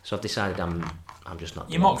 So I've decided I'm just not.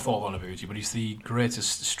 You mock Fall Onabuji, but he's the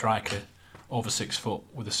greatest striker over 6 foot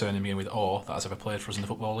with a surname beginning with O that has ever played for us in the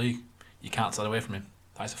Football League. You can't take away from him.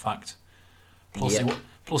 That is a fact.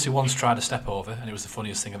 Plus, he once tried a step over, and it was the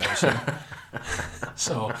funniest thing I've ever seen.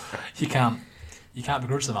 So you can't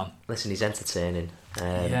begrudge the man. Listen, he's entertaining.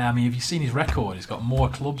 Yeah, I mean, have you seen his record? He's got more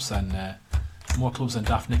clubs than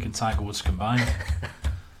Daft Nick and Tiger Woods combined.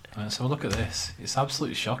 So look at this; it's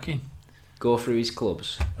absolutely shocking. Go through his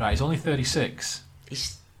clubs. Right, he's only 36.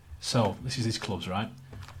 So this is his clubs, right?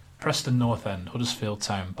 Preston North End, Huddersfield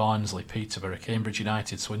Town, Barnsley, Peterborough, Cambridge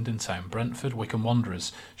United, Swindon Town, Brentford, Wycombe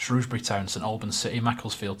Wanderers, Shrewsbury Town, St Albans City,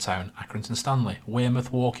 Macclesfield Town, Accrington Stanley,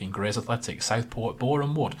 Weymouth Woking, Grays Athletic, Southport,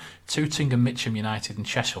 Boreham Wood, Tooting and Mitcham United and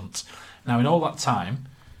Cheshunt. Now in all that time,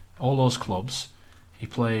 all those clubs, he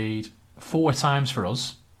played 4 times for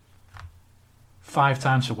us, 5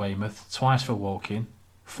 times for Weymouth, twice for Woking,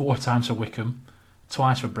 4 times for Wycombe,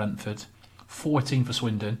 twice for Brentford, 14 for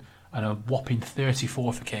Swindon, and a whopping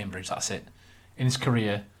 34 for Cambridge. That's it. In his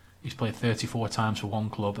career, he's played 34 times for one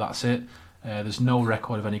club. That's it. There's no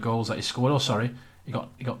record of any goals that he scored. Oh, sorry, he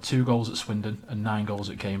got 2 goals at Swindon and 9 goals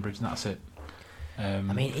at Cambridge, and that's it. I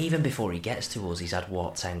mean, even before he gets to us, he's had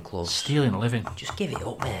what, 10 clubs? Stealing a living. Just give it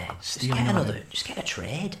up, mate. Just get a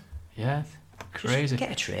trade. Yeah, crazy. Just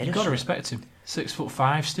get a trade. You've got to respect him.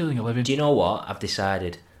 6'5", stealing a living. Do you know what? I've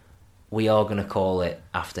decided we are going to call it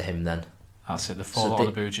after him then. That's it, the Fall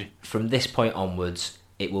Onabuji. From this point onwards,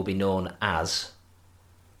 it will be known as...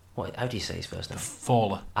 How do you say his first name?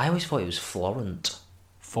 Fowler. I always thought it was Florent.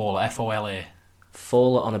 Fowler, Fola.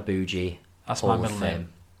 Fowler Onabuji. That's Hall my middle of Fame. name.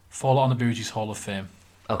 Fowler Onabuji's Hall of Fame.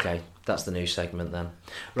 Okay, that's the new segment then.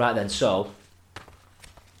 Right then, so...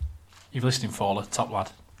 You've listened, Fowler, top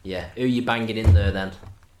lad. Yeah, who are you banging in there then?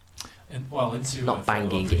 Into not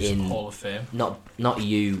banging in Hall of Fame. Not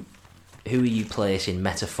you. Who are you placing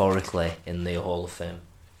metaphorically in the Hall of Fame?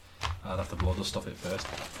 I'd have to blow the stuff it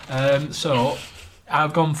first. So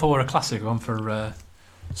I've gone for a classic. I've gone for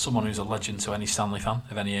someone who's a legend to any Stanley fan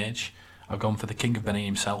of any age. I've gone for the King of Benin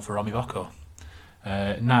himself, Romy Boko.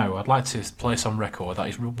 Now, I'd like to place on record that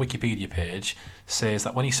his Wikipedia page says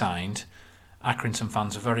that when he signed, Accrington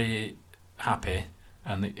fans were very happy,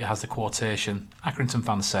 and it has the quotation, Accrington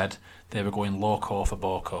fans said they were going loco for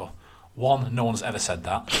Boko. 1, no one's ever said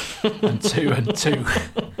that, and two,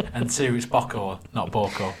 it's Boko, not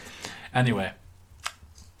Boko. Anyway,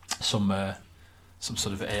 some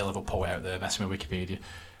sort of A-level poet out there messing with Wikipedia.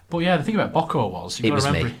 But yeah, the thing about Boko was, you've got to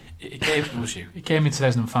remember, it came in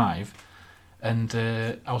 2005, and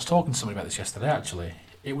I was talking to somebody about this yesterday actually.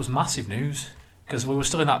 It was massive news, because we were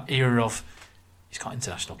still in that era of, he's got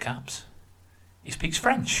international caps, he speaks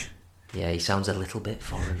French. Yeah, he sounds a little bit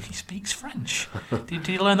foreign. He speaks French. Did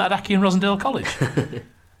he learn that at Aki and Rosendale College?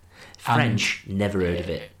 French, never heard of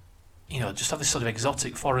it. You know, just have this sort of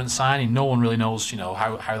exotic foreign signing. No one really knows, you know,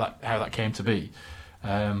 how that came to be.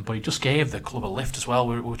 But he just gave the club a lift as well.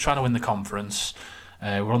 We were trying to win the conference.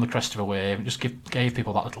 We're on the crest of a wave. It just gave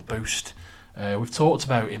people that little boost. We've talked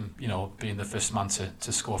about him, you know, being the first man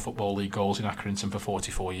to score Football League goals in Accrington for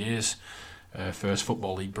 44 years. First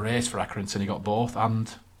Football League brace for Accrington, he got both,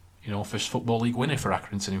 and, you know, first Football League winner for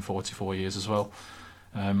Accrington in 44 years as well.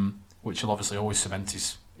 which will obviously always cement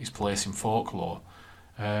his place in folklore.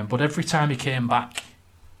 But every time he came back,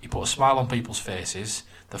 he put a smile on people's faces.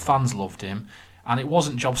 The fans loved him, and it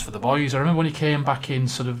wasn't jobs for the boys. I remember when he came back in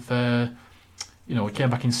he came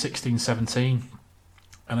back in 16, 17,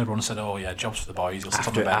 and everyone said, "Oh yeah, jobs for the boys." He'll sit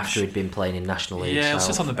on the bench. After he'd been playing in National League. Yeah, he'll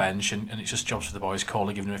sit on the bench, and it's just jobs for the boys.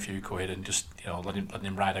 Calling, giving him a few quid, and just letting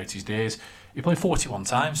him ride out his days. He played 41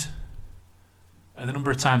 times, and the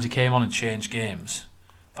number of times he came on and changed games,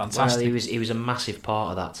 fantastic. Well, he was a massive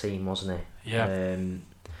part of that team, wasn't he? Yeah.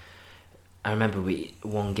 I remember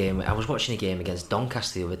I was watching a game against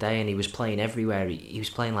Doncaster the other day, and he was playing everywhere. He was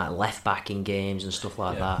playing like left back in games and stuff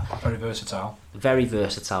like that. Very versatile. Very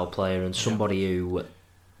versatile player, and somebody who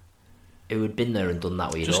had been there and done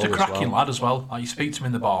that with you. Just a cracking lad as well. Like, you speak to him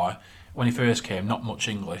in the bar when he first came, not much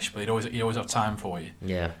English, but he'd always have time for you.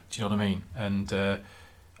 Yeah. Do you know what I mean? And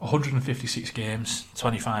 156 games,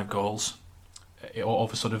 25 goals,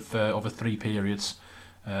 over 3 periods.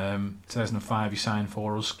 2005 he signed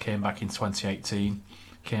for us, came back in 2018,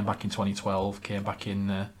 came back in 2012, came back in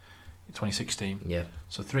 2016. Yeah.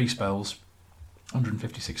 So 3 spells,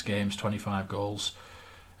 156 games, 25 goals.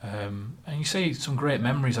 And you see some great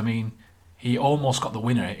memories. I mean, he almost got the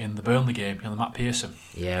winner in the Burnley game, the Matt Pearson.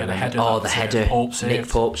 Yeah. The header. The header. Nick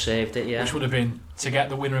Pope saved it, yeah. Which would have been, to get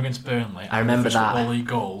the winner against Burnley. I remember that. Football League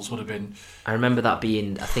goals would have been. I remember that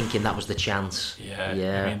being, thinking that was the chance. Yeah.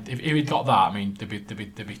 Yeah. I mean, if he'd got that, I mean,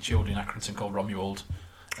 there'd be children in Accrington called Romuald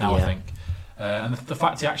now, I think. And the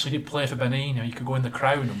fact he actually did play for Benin, you could go in the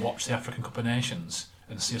crowd and watch the African Cup of Nations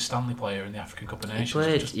and see a Stanley player in the African Cup of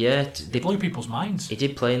Nations. He played, It blew people's minds. He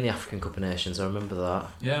did play in the African Cup of Nations, I remember that.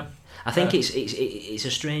 Yeah. I think it's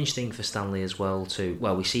a strange thing for Stanley as well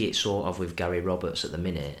we see it sort of with Gary Roberts at the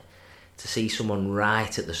minute, to see someone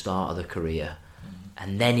right at the start of the career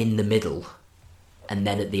and then in the middle and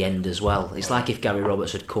then at the end as well. It's like if Gary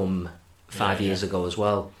Roberts had come 5 years ago as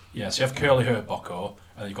well. Yeah, so you have curly hair Bocco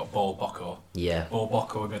and you've got bald Bocco. Yeah. Bald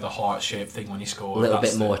Bocco would be the heart-shaped thing when he scored. A little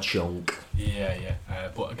bit more chunk. Yeah.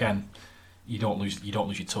 But again, you don't lose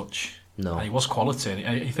your touch. No. And he was quality.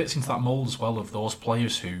 And he fits into that mould as well of those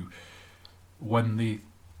players who, when they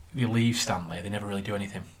leave Stanley, they never really do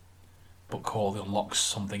anything. But Cole unlocks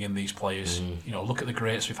something in these players. Look at the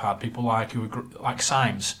greats we've had. People like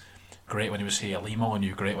Symes, great when he was here. Lee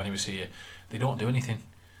Molyneux, great when he was here. They don't do anything.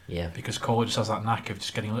 Yeah. Because Cole just has that knack of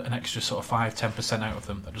just getting an extra sort of 5-10% out of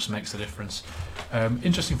them. That just makes the difference.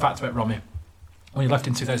 Interesting fact about Romy. When he left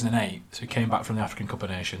in 2008, so he came back from the African Cup of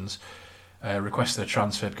Nations, requested a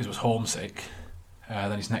transfer because he was homesick.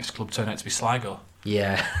 Then his next club turned out to be Sligo.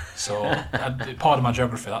 Yeah. So part of my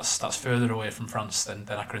geography, that's further away from France than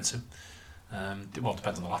Accrington. Well, it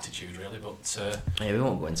depends on the latitude really, but yeah, we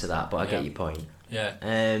won't go into that, but I get your point. Yeah.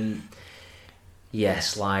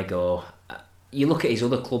 Sligo. You look at his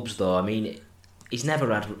other clubs though. I mean, he's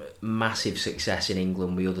never had massive success in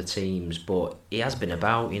England with other teams, but he has been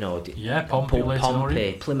about. Yeah, Pompey,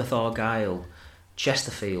 Plymouth Argyle,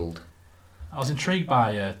 Chesterfield. I was intrigued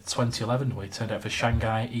by 2011 where he turned out for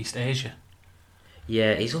Shanghai East Asia.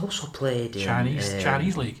 Yeah, he's also played in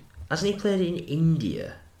Chinese League. Hasn't he played in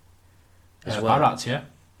India as well? Bharat, yeah.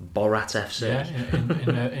 Borat FC.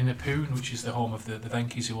 Yeah, in Pune, which is the home of the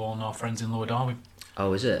Venkis, who all know our friends in Lower Darwin.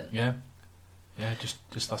 Oh, is it? Yeah,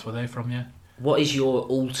 just that's where they're from. Yeah. What is your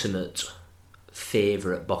ultimate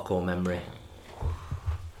favourite Bocco memory?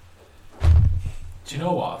 Do you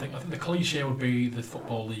know what? I think the cliche would be the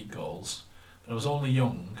Football League goals. But I was only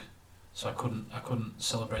young, so I couldn't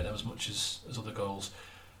celebrate them as much as other goals.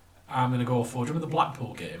 I'm going to go for. Do you remember the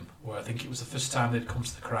Blackpool game where I think it was the first time they'd come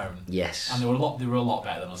to the Crown? Yes. And they were a lot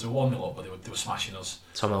better than us. They were 1-0 up, but they were smashing us.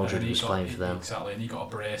 Tom Eldred was playing for them. Exactly, and he got a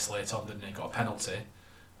brace later on, didn't he? He got a penalty,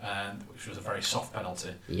 which was a very soft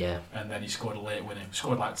penalty. Yeah. And then he scored a late winning. We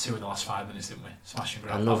scored like 2 in the last 5 minutes, didn't we? Smashing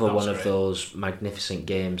great. Another one of those magnificent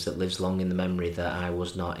games that lives long in the memory that I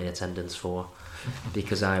was not in attendance for.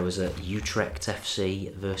 Because I was at Utrecht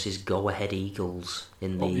FC versus Go Ahead Eagles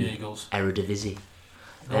in the Eagles. Eredivisie.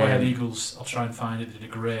 Go Ahead Eagles, I'll try and find it. They did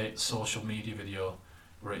a great social media video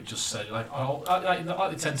where it just said, like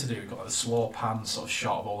they tend to do, you've got like the slow pan sort of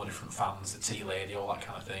shot of all the different fans, the tea lady, all that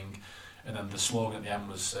kind of thing. And then the slogan at the end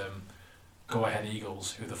was, Go Ahead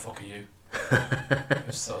Eagles, who the fuck are you? It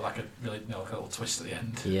was sort of like a really like a little twist at the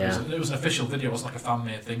end. Yeah. It was an official video, it wasn't like a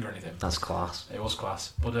fan-made thing or anything. That's class. It was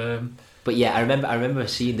class. But yeah, I remember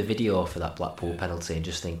seeing the video for that Blackpool penalty and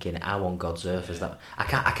just thinking, how on God's earth is that? I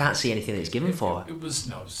can't see anything that it's given for. It was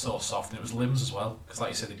so soft, and it was limbs as well, because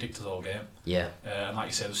like you said, they dictated the whole game. Yeah. And like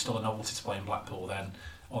you said, there was still a novelty to play in Blackpool then,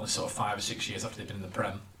 only sort of 5 or 6 years after they'd been in the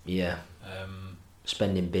Prem. Yeah.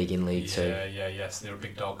 Spending big in League Two. Yeah, so they were a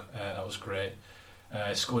big dog. That was great.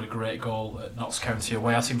 Scored a great goal at Notts County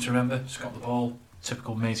away, I seem to remember. Just got the ball,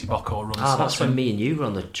 typical Maisie Bocco run. Oh, that's when me and you were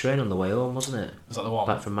on the train on the way home, wasn't it? Was that the one?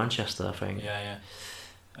 Back from Manchester, I think. Yeah.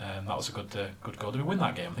 That was a good goal. Did we win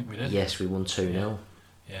that game? I think we did. Yes, we won 2-0.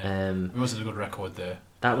 Yeah. We was a good record there.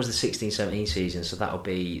 That was the 16-17 season, so that'll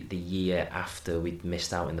be the year after we'd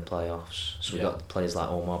missed out in the playoffs. So we got players like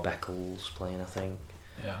Omar Beckles playing, I think.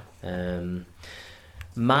 Yeah.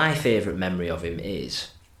 My favourite memory of him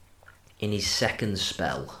is in his second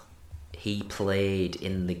spell. He played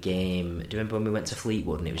in the game. Do you remember when we went to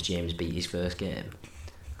Fleetwood and it was James Beattie's first game?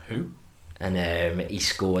 Who? And he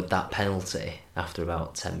scored that penalty after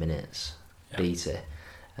about 10 minutes. Beattie.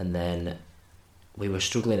 And then we were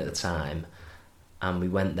struggling at the time, and we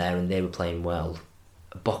went there and they were playing well.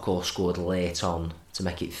 Bocco scored late on to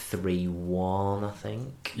make it 3-1, I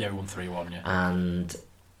think. Yeah, we won 3-1, yeah. And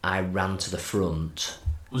I ran to the front.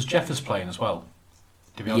 Was Jeffers playing as well?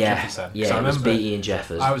 Did we have Jeffers then? Yeah, it was Beattie and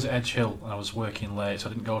Jeffers. I was at Edge Hill and I was working late, so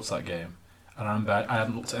I didn't go to that game. And I remember I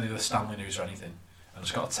hadn't looked at any of the Stanley news or anything. I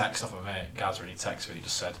just got a text off of my mate, Gaz, really texted me. He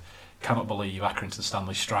just said, "Cannot believe Accrington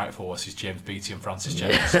Stanley strike force is James Beattie and Francis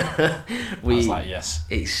James." I was like, yes.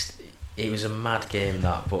 It was a mad game,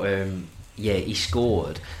 that, but he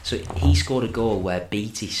scored. So he scored a goal where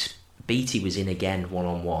Beattie was in again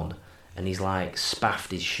 1-on-1, and he's like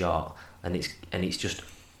spaffed his shot, and it's just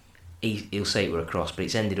he'll say it were a cross, but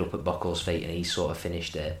it's ended up at Bocco's feet, and he's sort of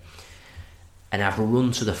finished it. And I've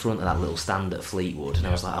run to the front of that little stand at Fleetwood, and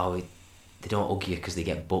I was like, oh, they don't hug you because they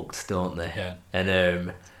get booked, don't they? Yeah.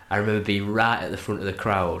 And I remember being right at the front of the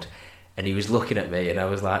crowd, and he was looking at me, and I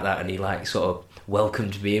was like that, and he like sort of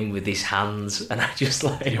welcomed me in with his hands, and I just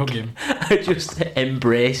like you hug him. I just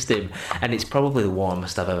embraced him, and it's probably the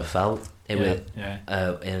warmest I've ever felt in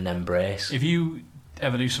an embrace. If you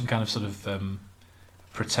ever do some kind of sort of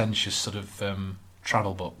pretentious sort of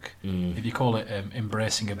travel book, if you call it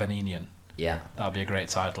Embracing a Beninian, that'd be a great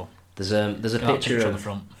title. There's a picture on the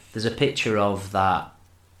front. There's a picture of that,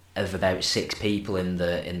 of about 6 people in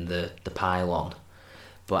the pylon,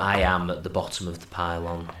 but I am at the bottom of the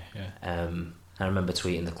pylon. I remember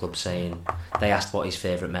tweeting the club saying, they asked what his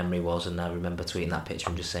favourite memory was, and I remember tweeting that picture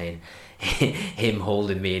and just saying him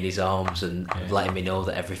holding me in his arms and letting me know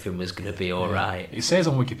that everything was going to be alright. It says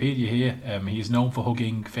on Wikipedia here, he is known for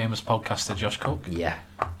hugging famous podcaster Josh Cook. Yeah.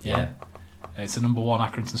 It's the number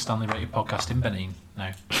 1 Accrington Stanley rated podcast in Benin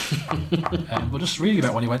now. But just reading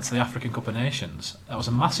about when he went to the African Cup of Nations, that was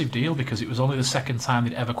a massive deal because it was only the second time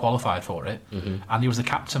they'd ever qualified for it, and he was the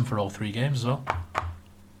captain for all 3 games as well.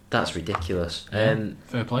 That's ridiculous.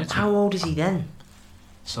 Fair play to him. How old is he then?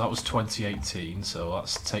 So that was 2018, so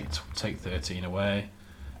that's take 13 away,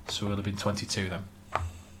 so he'll have been 22 then.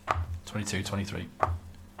 22, 23.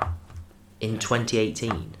 In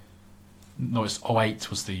 2018? No, it's 08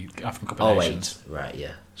 was the African Cup of Nations. 08, right,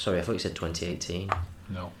 yeah. Sorry, I thought you said 2018.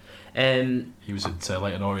 No. He was at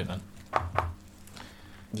Leyton Orient then.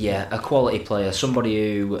 Yeah, a quality player,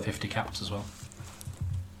 somebody who... 50 caps as well.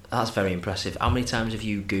 That's very impressive. How many times have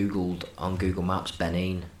you Googled on Google Maps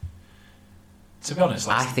Benin? To be honest,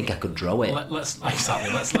 I think I could draw it. Let's be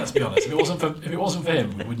honest. If it wasn't for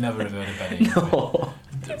him, we would never have heard of Benin. No.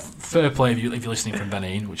 Fair play if you're listening from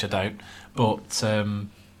Benin, which I doubt. But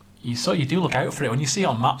you do look out for it when you see it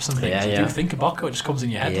on maps and things. You do think of Bocco, it just comes in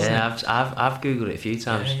your head. Yeah, I've Googled it a few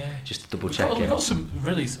times just to double check it. We've got some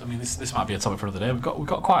really. I mean, this might be a topic for another day. We've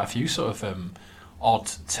got quite a few sort of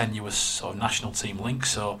odd, tenuous sort of national team links.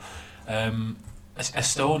 So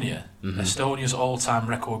Estonia, Estonia's all-time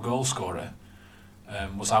record goal scorer,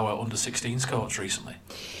 was our under-16s coach recently.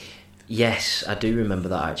 Yes, I do remember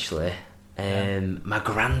that actually. My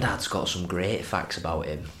granddad's got some great facts about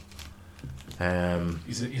him.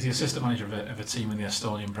 He's the assistant manager of a team in the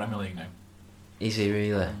Estonian Premier League now. Is he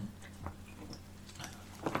really?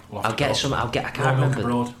 I can't remember.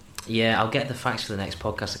 Abroad. Yeah, I'll get the facts for the next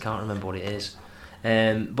podcast. I can't remember what it is.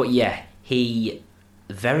 But yeah, he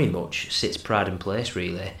very much sits pride and place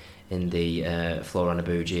really in the Florent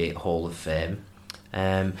Abuji Hall of Fame.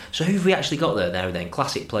 So who have we actually got there now then?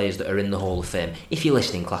 Classic players that are in the Hall of Fame. If you're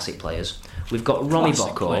listening, classic players. We've got Ronnie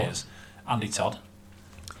Bocco. Andy Todd.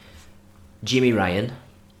 Jimmy Ryan.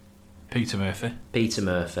 Peter Murphy.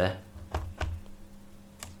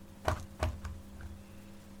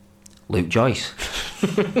 Luke Joyce.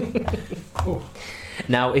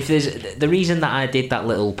 Now, if there's the reason that I did that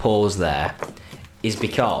little pause there is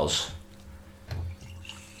because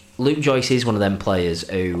Luke Joyce is one of them players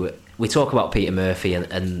who we talk about Peter Murphy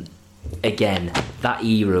and again that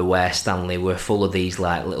era where Stanley were full of these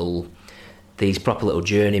proper little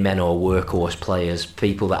journeymen or workhorse players,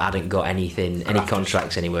 people that hadn't got any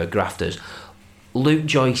contracts anywhere, grafters. Luke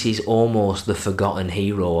Joyce is almost the forgotten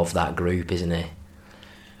hero of that group, isn't he?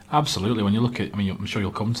 Absolutely. When you look at, I mean, I'm sure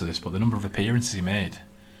you'll come to this, but the number of appearances he made,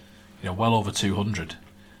 well over 200.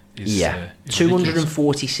 Is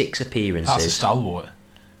 246 appearances. That's a stalwart.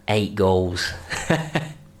 8 goals.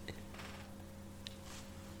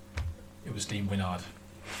 It was Dean Winnard.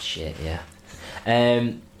 Shit, yeah.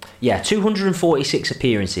 246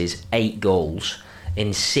 appearances, 8 goals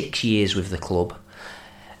in 6 years with the club.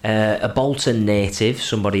 A Bolton native,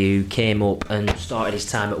 somebody who came up and started his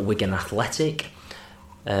time at Wigan Athletic,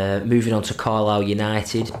 moving on to Carlisle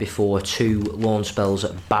United before 2 loan spells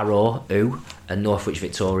at Barrow and Northwich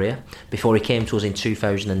Victoria before he came to us in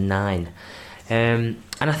 2009. And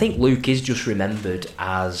I think Luke is just remembered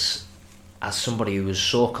as somebody who was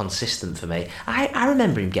so consistent for me. I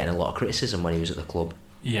remember him getting a lot of criticism when he was at the club.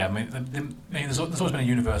 Yeah, I mean, there's always been a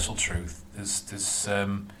universal truth. There's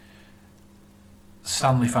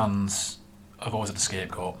Stanley fans have always had a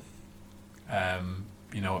scapegoat.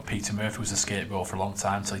 Peter Murphy was the scapegoat for a long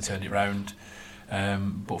time until he turned it round.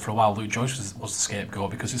 But for a while, Luke Joyce was the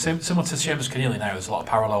scapegoat, because it's similar to Seamus Keneally now. There's a lot of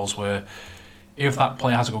parallels where if that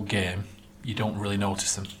player has a good game, you don't really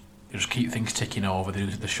notice them. You just keep things ticking over. They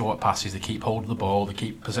do the short passes, they keep hold of the ball, they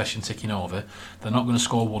keep possession ticking over. They're not going to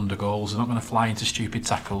score wonder goals, they're not going to fly into stupid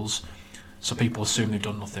tackles, so people assume they've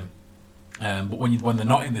done nothing. But when they're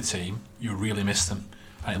not in the team, you really miss them,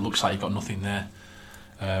 and it looks like you've got nothing there.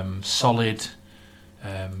 Solid,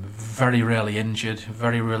 very rarely injured,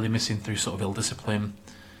 very rarely missing through sort of ill discipline.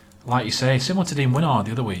 Like you say, similar to Dean Winnard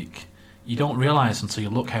the other week, you don't realise until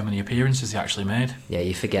you look how many appearances he actually made. Yeah,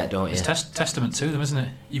 you forget, don't you? It's testament to them, isn't it?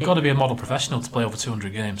 You've got to be a model professional to play over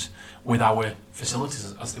 200 games with our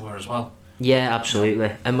facilities as they were as well. Yeah,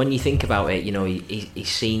 absolutely. And when you think about it, he's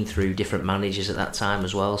seen through different managers at that time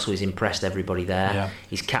as well, so he's impressed everybody there. Yeah.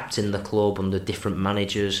 He's captained the club under different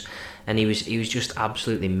managers, and he was just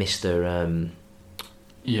absolutely Mr.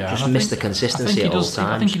 Mr. Consistency at all times.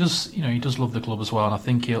 I think he does. He does love the club as well, and I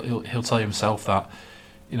think he'll tell you himself that.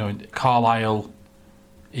 Carlisle,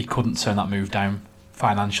 he couldn't turn that move down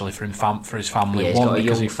financially for his family. Yeah, he's got a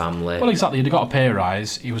young family. Well, exactly. He'd got a pay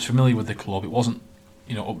rise. He was familiar with the club. It wasn't,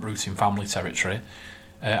 uprooting family territory,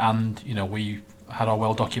 and we had our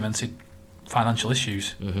well documented financial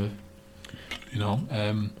issues. Mm-hmm.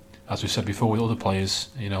 As we said before with other players,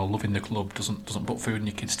 loving the club doesn't put food in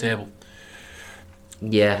your kid's table.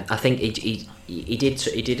 Yeah, I think he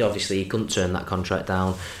did. Obviously, he couldn't turn that contract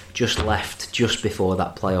down. Just left just before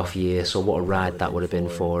that playoff year. So what a ride that would have been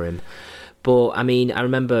for him. But I mean, I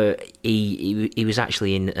remember he was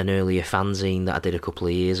actually in an earlier fanzine that I did a couple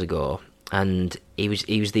of years ago, and he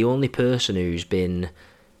was the only person who's been,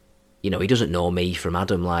 he doesn't know me from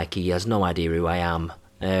Adam. Like, he has no idea who I am.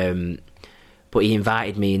 But he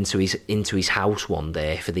invited me into his house one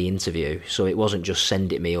day for the interview. So it wasn't just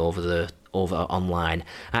send it me over online.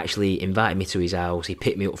 Actually invited me to his house. He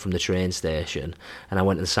picked me up from the train station, and I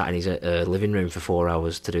went and sat in his living room for 4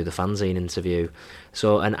 hours to do the fanzine interview.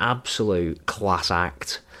 So an absolute class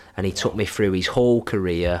act, and he took me through his whole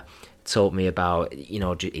career, told me about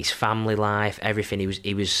his family life, everything.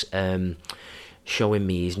 He was showing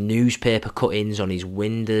me his newspaper cuttings on his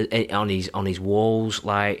window, on his walls,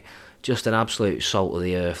 like just an absolute salt of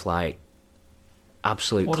the earth, like.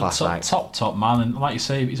 Absolute class act. Top man, and like you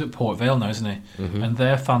say, he's at Port Vale now, isn't he? Mm-hmm. And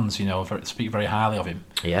their fans, speak very highly of him.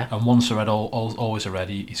 Yeah. And once a red, always a red.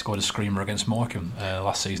 He scored a screamer against Morecambe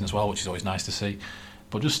last season as well, which is always nice to see.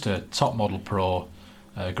 But just a top model pro,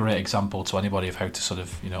 a great example to anybody of how to sort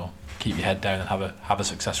of keep your head down and have a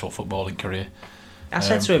successful footballing career. I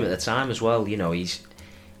said to him at the time as well, he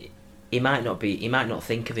might not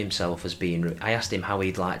think of himself as being. I asked him how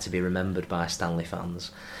he'd like to be remembered by Stanley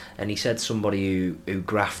fans. And he said somebody who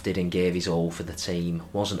grafted and gave his all for the team,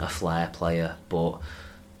 wasn't a flair player, but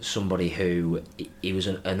somebody who, he was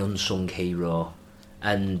an unsung hero.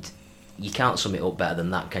 And you can't sum it up better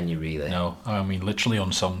than that, can you really? No, I mean literally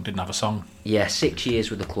unsung, didn't have a song. Yeah, 6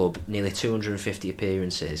 years with the club, nearly 250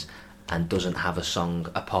 appearances, and doesn't have a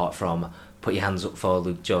song apart from Put Your Hands Up for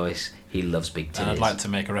Luke Joyce, he loves big titties. And I'd like to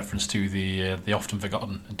make a reference to the often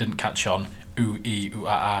forgotten, and didn't catch on, ooh-ee,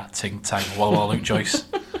 ooh-ah-ah, ting-tang, walla walla Luke Joyce.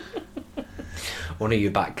 One of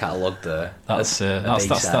your back catalogue there. That's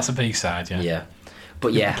a B-side, yeah. Yeah,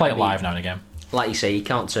 but yeah, play it live now and again. Like you say, he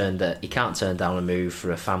can't turn down a move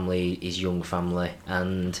for a family, his young family,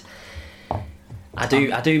 and I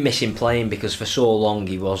do miss him playing, because for so long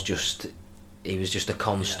he was just a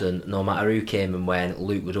constant. Yeah. No matter who came and went,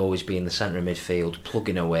 Luke would always be in the centre of midfield,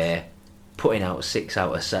 plugging away, putting out 6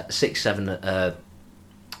 7 out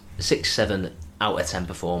of 10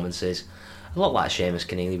 performances. A lot like Seamus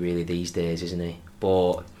Keneally really these days, isn't he?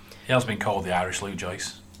 But He has been called the Irish Luke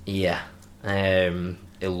Joyce. Yeah, he'll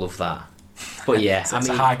love that. But yeah, That's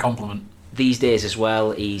a high compliment. These days as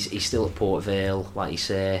well, he's still at Port Vale, like you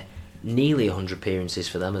say. Nearly 100 appearances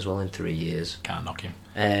for them as well in 3 years. Can't knock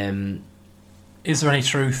him. Is there any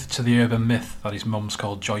truth to the urban myth that his mum's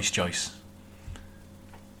called Joyce?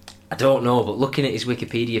 I don't know, but looking at his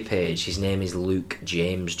Wikipedia page, his name is Luke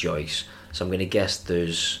James Joyce. So I'm going to guess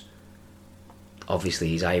there's obviously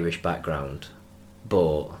his Irish background,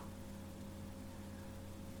 but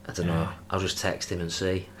I don't know. I'll just text him and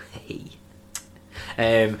see.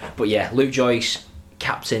 But yeah, Luke Joyce,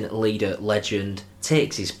 captain, leader, legend,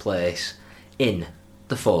 takes his place in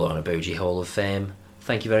the Forlorn Abuji Hall of Fame.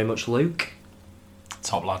 Thank you very much, Luke.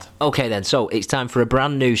 Top lad. Okay then, so it's time for a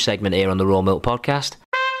brand new segment here on the Raw Milk Podcast.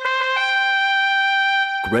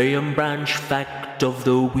 Graham Branch Fact of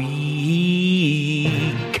the Week.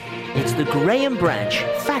 It's the Graham Branch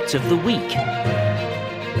Fact of the Week.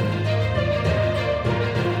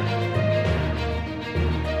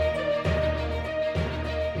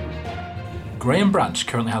 Graham Branch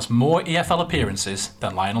currently has more EFL appearances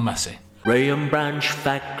than Lionel Messi. Graham Branch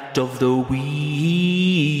Fact of the Week.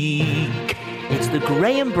 It's the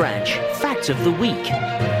Graham Branch Fact of the Week.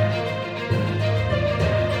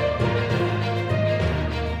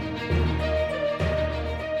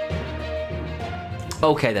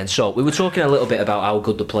 Okay then, so we were talking a little bit about how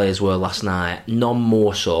good the players were last night, none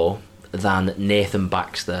more so than Nathan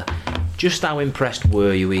Baxter. Just how impressed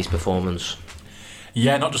were you with his performance?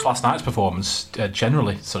 Yeah, not just last night's performance,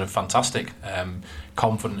 generally sort of fantastic,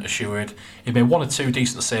 confident, assured. He made one or two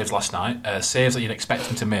decent saves last night, saves that you'd expect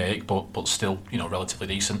him to make, but still, relatively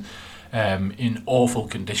decent. In awful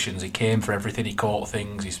conditions, he came for everything, he caught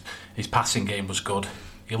things, his passing game was good.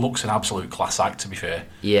 He looks an absolute class act, to be fair.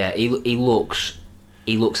 Yeah, he looks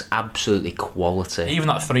absolutely quality. Even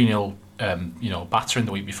that 3-0, battering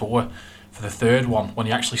the week before, for the third one, when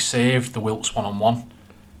he actually saved the Wilkes one-on-one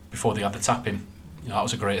before they had the tap-in, that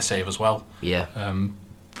was a great save as well. Yeah.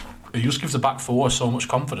 He just gives the back four so much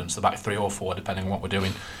confidence, the back 3 or 4, depending on what we're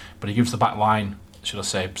doing. But he gives the back line, should I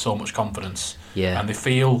say, so much confidence. Yeah. And they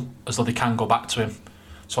feel as though they can go back to him.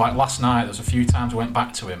 So like last night, there was a few times we went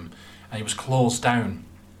back to him and he was closed down.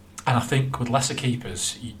 And I think with lesser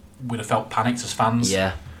keepers, you would have felt panicked as fans.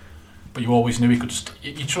 Yeah. But you always knew he could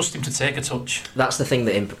you trust him to take a touch. That's the thing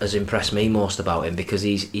that has impressed me most about him, because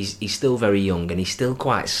he's still very young and he's still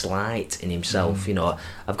quite slight in himself.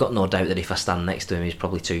 I've got no doubt that if I stand next to him, he's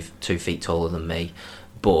probably 2 feet taller than me,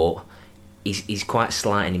 but he's quite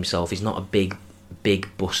slight in himself. He's not a big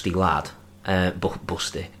busty lad,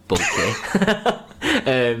 bulky.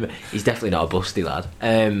 He's definitely not a busty lad.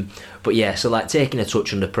 But yeah, so like taking a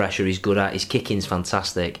touch under pressure, he's good at. His kicking's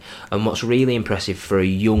fantastic, and what's really impressive for a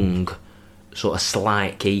young, sort of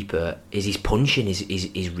slight keeper is his punching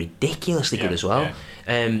is ridiculously good as well.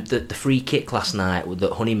 Yeah. The free kick last night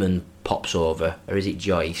that Honeyman pops over, or is it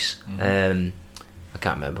Joyce? I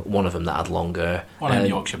can't remember. One of them that had longer. One of them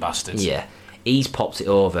Yorkshire bastards. Yeah, he's popped it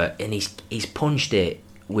over and he's punched it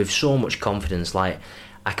with so much confidence. Like,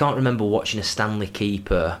 I can't remember watching a Stanley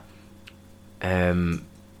keeper in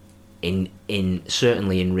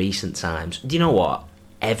certainly in recent times. Do you know what?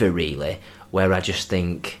 Ever really, where I just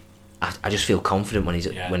think I just feel confident when he's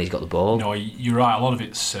got the ball. No, you're right. A lot of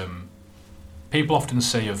it's people often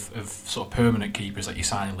say of sort of permanent keepers that you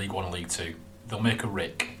sign in League 1 and League 2, they'll make a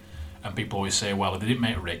Rick, and people always say, well, if they didn't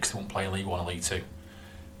make Ricks, they won't play in League 1 and League 2.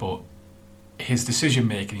 But his decision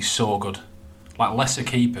making is so good. Like lesser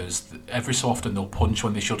keepers, every so often they'll punch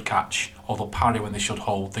when they should catch, or they'll parry when they should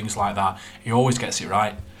hold, things like that. He always gets it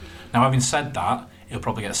right. Now, having said that, he'll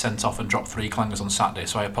probably get sent off and drop 3 clangers on Saturday,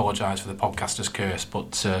 so I apologise for the podcaster's curse,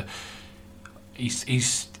 but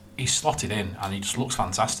he's slotted in and he just looks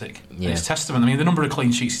fantastic. Yeah. It's testament. I mean, the number of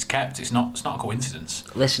clean sheets he's kept, it's not a coincidence.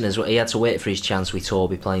 Listeners, he had to wait for his chance with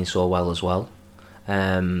Toby playing so well as well,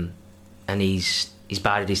 and he's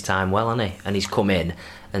bided his time well, hasn't he? And he's come in,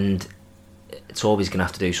 and Toby's going to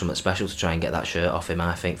have to do something special to try and get that shirt off him,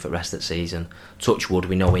 I think, for the rest of the season. Touch wood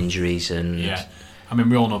with no injuries. And yeah, I mean,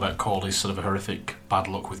 we all know about Corley's sort of a horrific bad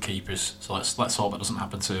luck with keepers, so let's hope that doesn't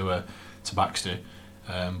happen to Baxter.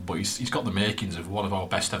 But he's got the makings of one of our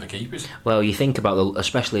best ever keepers. Well, you think about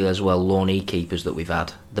especially as well loanee keepers that we've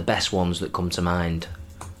had, the best ones that come to mind.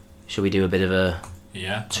 Shall we do a bit of a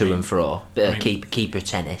and fro, bit of keeper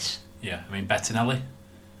tennis? Yeah, I mean Bettinelli,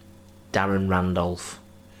 Darren Randolph,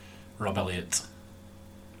 Rob Elliott,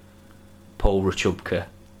 Paul Rachubka.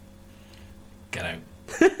 Get out.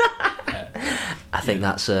 I think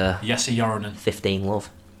that's Jesse Joronen. 15 love.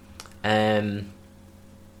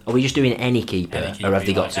 Are we just doing any keeper or have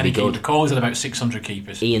they got to be good? Corley's had about 600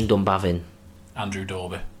 keepers. Ian Dunbavin. Andrew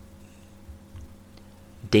Dorby.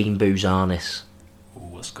 Dean Bouzanis.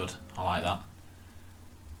 Ooh, that's good. I like that.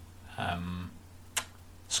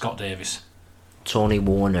 Scott Davis. Tony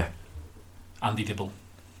Warner. Andy Dibble.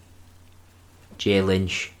 Jay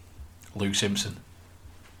Lynch. Luke Simpson.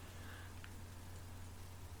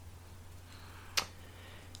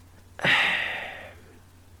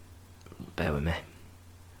 Bear with me.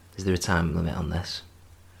 Is there a time limit on this?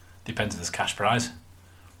 Depends if there's cash prize.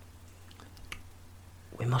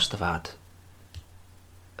 We must have had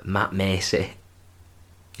Matt Macy.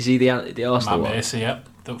 Is he the Arsenal Matt one? Macy, yep.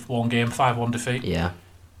 The 1 game, 5-1 defeat. Yeah.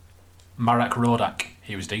 Marek Rodak,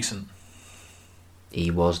 he was decent.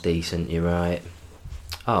 He was decent, you're right.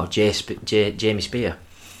 Oh, Jamie Spear.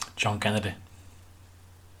 John Kennedy.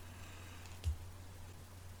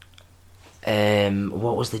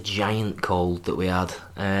 What was the giant called that we had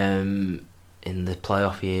in the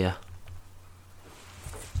playoff year?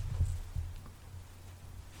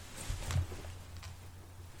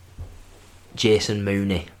 Jason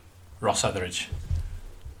Mooney. Ross Etheridge.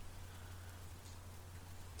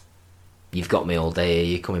 You've got me all day.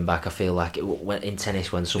 You're coming back. I feel like in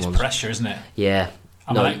tennis when someone's... It's pressure, isn't it? Yeah.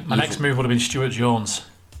 And my next move would have been Stuart Jones.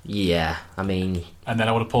 Yeah, I mean... And then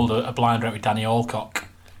I would have pulled a blinder out with Danny Alcock,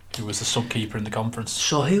 who was the sub-keeper in the conference.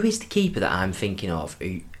 So who is the keeper that I'm thinking of?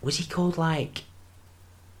 Who was he called, like...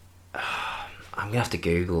 I'm going to have to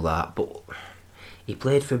Google that, but he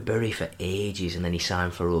played for Bury for ages and then he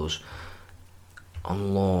signed for us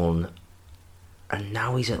on loan, and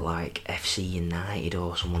now he's at like FC United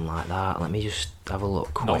or someone like that. Let me just have a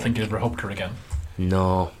look quick. Not thinking of Rahubka again?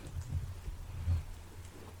 No.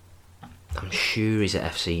 I'm sure he's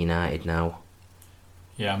at FC United now.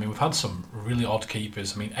 Yeah, I mean, we've had some really odd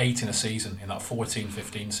keepers. I mean, 8 in a season, in that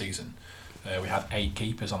 14-15 season. We had 8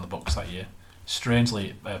 keepers on the books that year.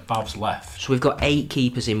 Strangely, Babs left. So we've got 8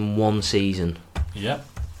 keepers in one season. Yep.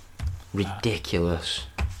 Ridiculous.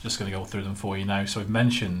 Just going to go through them for you now. So we've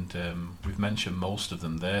mentioned most of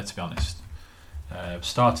them there, to be honest.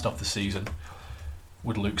 Started off the season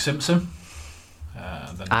with Luke Simpson.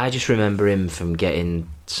 Then I just remember him from getting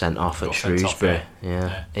sent off at Shrewsbury.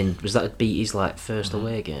 Yeah. And was that his like first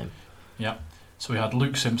away game? Yeah. So we had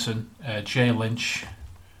Luke Simpson, Jay Lynch,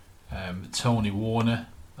 Tony Warner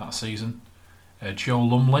that season, Joe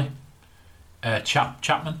Lumley,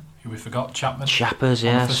 Chapman, who we forgot, Chappers,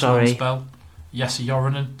 yeah, sorry. Spell. Jesse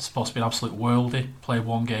Joronen, supposed to be an absolute worldie, played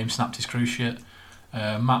 1 game, snapped his cruciate.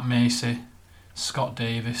 Matt Macy, Scott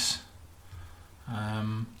Davis.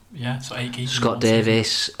 So 8 keepers. Scott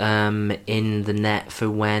Davis in the net for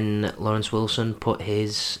when Lawrence Wilson put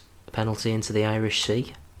his penalty into the Irish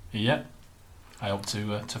Sea. Yeah. I hope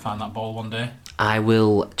to find that ball one day. I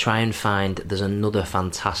will try and find... There's another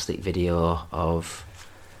fantastic video of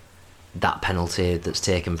that penalty that's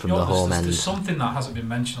taken from the home end. There's something that hasn't been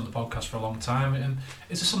mentioned on the podcast for a long time. And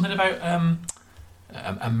is there something about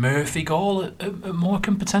a Murphy goal at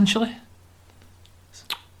Morecambe potentially?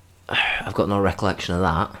 I've got no recollection of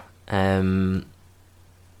that.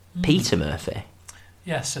 Peter Murphy.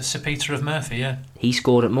 Yes, Sir Peter of Murphy, yeah. He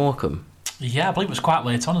scored at Morecambe. Yeah, I believe it was quite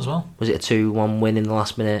late on as well. Was it a 2-1 win in the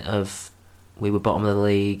last minute of... We were bottom of the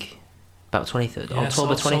league about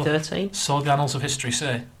October 2013? So the annals of history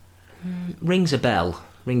say. Rings a bell.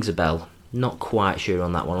 Not quite sure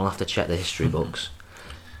on that one. I'll have to check the history books.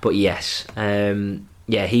 But yes,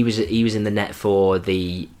 he was in the net for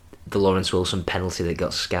the Lawrence Wilson penalty that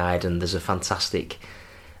got skied, and there's a fantastic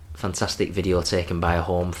video taken by a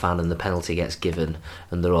home fan, and the penalty gets given,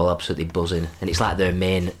 and they're all absolutely buzzing, and it's like their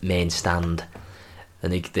main stand,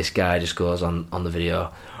 and this guy just goes on the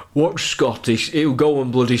video, "Watch Scottish, he'll go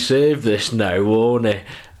and bloody save this now, won't he?"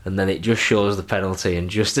 And then it just shows the penalty, and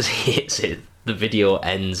just as he hits it, the video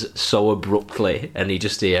ends so abruptly, and you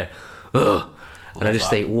just hear, "Ugh," and I just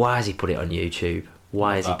think, why has he put it on YouTube?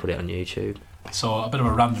 So a bit of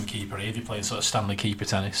a random keeper here, if you're playing sort of Stanley keeper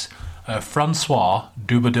tennis. Francois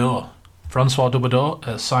Dubedeau.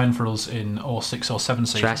 Signed for us in 06-07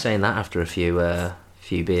 season. Try saying that after a few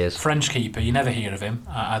beers. French keeper, you never hear of him.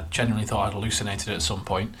 I genuinely thought I'd hallucinated it at some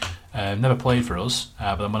point. Never played for us,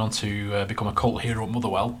 but then went on to become a cult hero at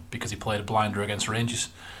Motherwell because he played a blinder against Rangers.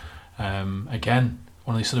 Again,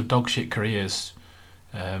 one of these sort of dog shit careers.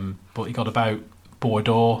 But he got about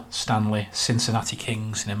Bordeaux, Stanley, Cincinnati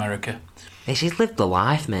Kings in America. He's lived the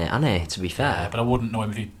life, mate, hasn't he, to be fair? Yeah, but I wouldn't know him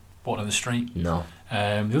if he walked on the street. No.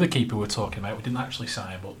 The other keeper we were talking about, we didn't actually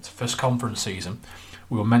sign, but first conference season,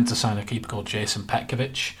 we were meant to sign a keeper called Jason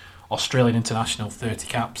Petkovic, Australian international, 30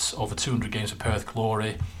 caps, over 200 games for Perth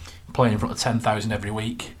Glory, playing in front of 10,000 every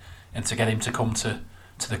week, and to get him to come to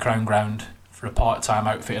the Crown Ground for a part-time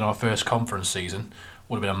outfit in our first conference season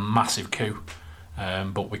would have been a massive coup,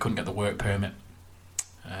 but we couldn't get the work permit.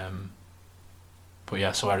 But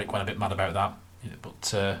yeah, so Eric went a bit mad about that.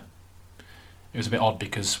 But it was a bit odd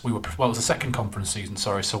because it was the second conference season,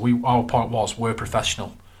 sorry, so our point was we're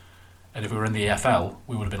professional. And if we were in the EFL,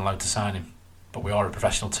 we would have been allowed to sign him. But we are a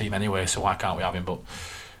professional team anyway, so why can't we have him?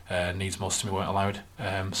 But needs must, and we weren't allowed.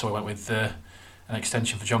 So we went with an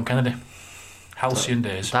extension for John Kennedy. Halcyon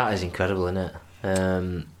days. That is incredible, isn't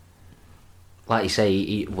it? Like you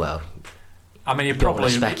say, I mean, you probably don't want to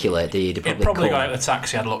speculate, do you? He'd probably got out of the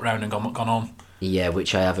taxi, had a look round and gone home. Yeah,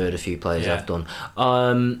 which I have heard a few players have done.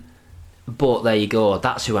 But there you go.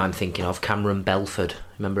 That's who I'm thinking of. Cameron Belford.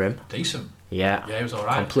 Remember him? Decent. Yeah. Yeah, he was all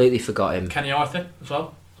right. Completely forgot him. Kenny Arthur as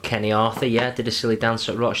well. Kenny Arthur, yeah, did a silly dance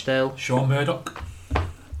at Rochdale. Sean Murdoch.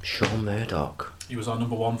 He was our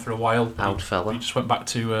number one for a while. Old fella. He just went back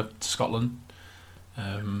to Scotland.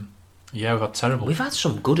 Yeah, we've had terrible. We've had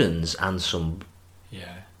some good uns and some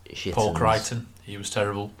shit. Paul Crichton, he was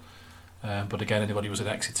terrible. But again, anybody who was at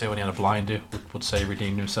Exeter when he had a blinder would say he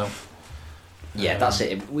redeemed himself. Yeah, that's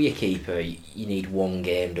it. With a keeper, you need one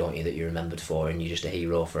game, don't you, that you're remembered for, and you're just a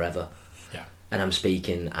hero forever. Yeah. And I'm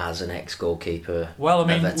speaking as an ex-goalkeeper of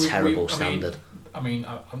a terrible standard. I mean,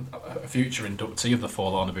 a future inductee of the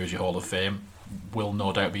Forlorn Bougie Hall of Fame will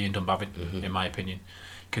no doubt be Ian Dunbavin, in my opinion,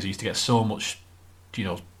 because he used to get so much,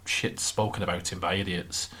 shit spoken about him by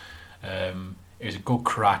idiots. He was a good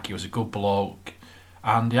crack, he was a good bloke,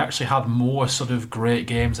 and he actually had more sort of great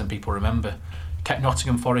games than people remember. Kept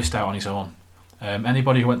Nottingham Forest out on his own.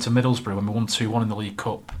 Anybody who went to Middlesbrough when we won 2-1 in the League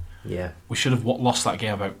Cup, we should have lost that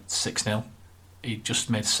game about 6-0. He just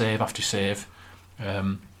made save after save.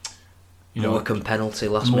 Morecambe penalty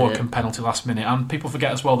last minute. And people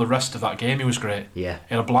forget as well the rest of that game he was great. Yeah.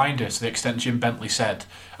 He had a blinder to the extent Jim Bentley said,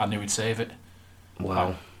 I knew he'd save it.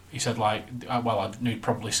 Wow. He said, I knew he'd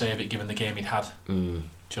probably save it given the game he'd had. Do you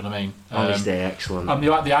know what I mean? On his day, excellent. And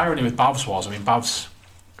the irony with Bavs was, Bavs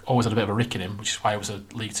always had a bit of a rick in him, which is why he was a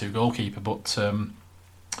League Two goalkeeper, but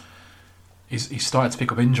he started to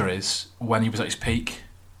pick up injuries when he was at his peak.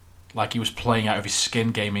 Like he was playing out of his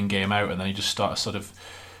skin game in, game out, and then he just started sort of,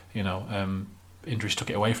 injuries took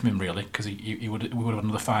it away from him really, because we would have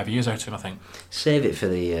another 5 years out of him, I think. Save it for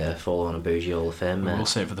the Forlorn Bougie Hall of Fame, mate. We'll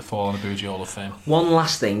save it for the Forlorn Bougie Hall of Fame. One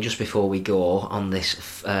last thing just before we go on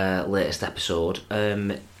this latest episode.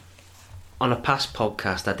 On a past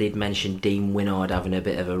podcast, I did mention Dean Winnard having a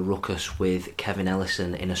bit of a ruckus with Kevin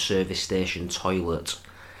Ellison in a service station toilet.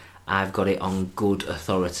 I've got it on good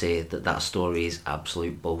authority that story is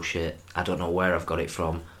absolute bullshit. I don't know where I've got it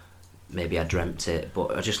from. Maybe I dreamt it,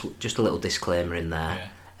 but just a little disclaimer in there.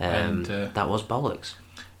 Yeah. That was bollocks.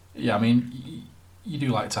 Yeah, you do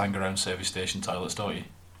like to hang around service station toilets, don't you?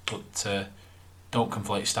 But don't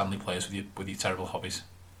conflate Stanley players with your terrible hobbies.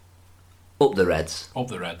 Up the Reds. Up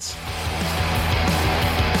the Reds.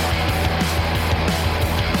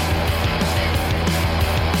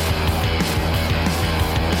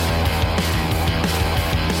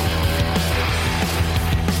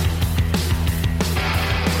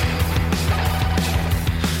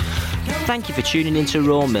 Thank you for tuning into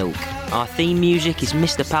Raw Milk. Our theme music is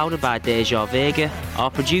Mr. Powder by Deja Vega. Our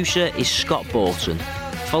producer is Scott Bolton.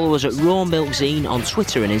 Follow us at Raw Milk Zine on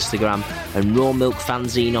Twitter and Instagram, and Raw Milk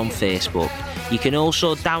Fanzine on Facebook. You can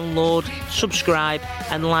also download, subscribe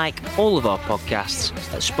and like all of our podcasts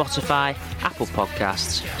at Spotify, Apple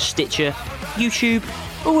Podcasts, Stitcher, YouTube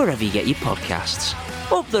or wherever you get your podcasts.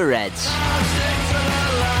 Up the Reds!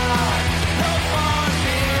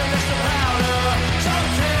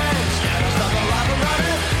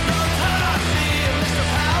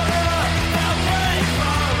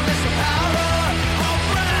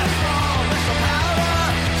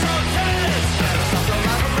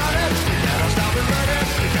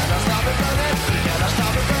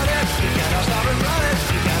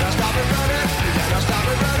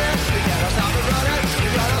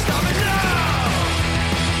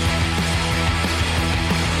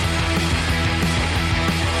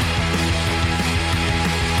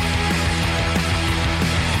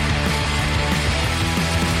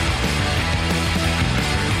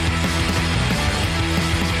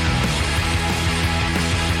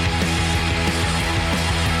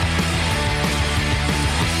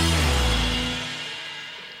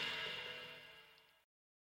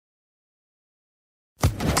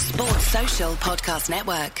 Podcast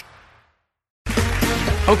Network.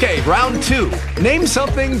 Okay, round two. Name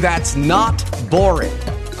something that's not boring.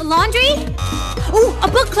 A laundry? Ooh, a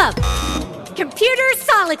book club. Computer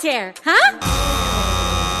solitaire, huh?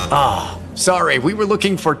 Ah, sorry, we were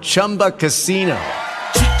looking for Chumba Casino.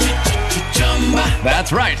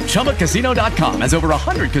 That's right, ChumbaCasino.com has over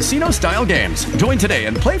 100 casino-style games. Join today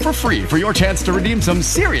and play for free for your chance to redeem some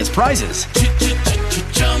serious prizes.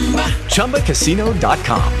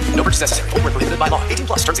 ChumbaCasino.com. No purchase necessary. Void where prohibited by law. 18+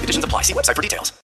 terms and conditions apply. See website for details.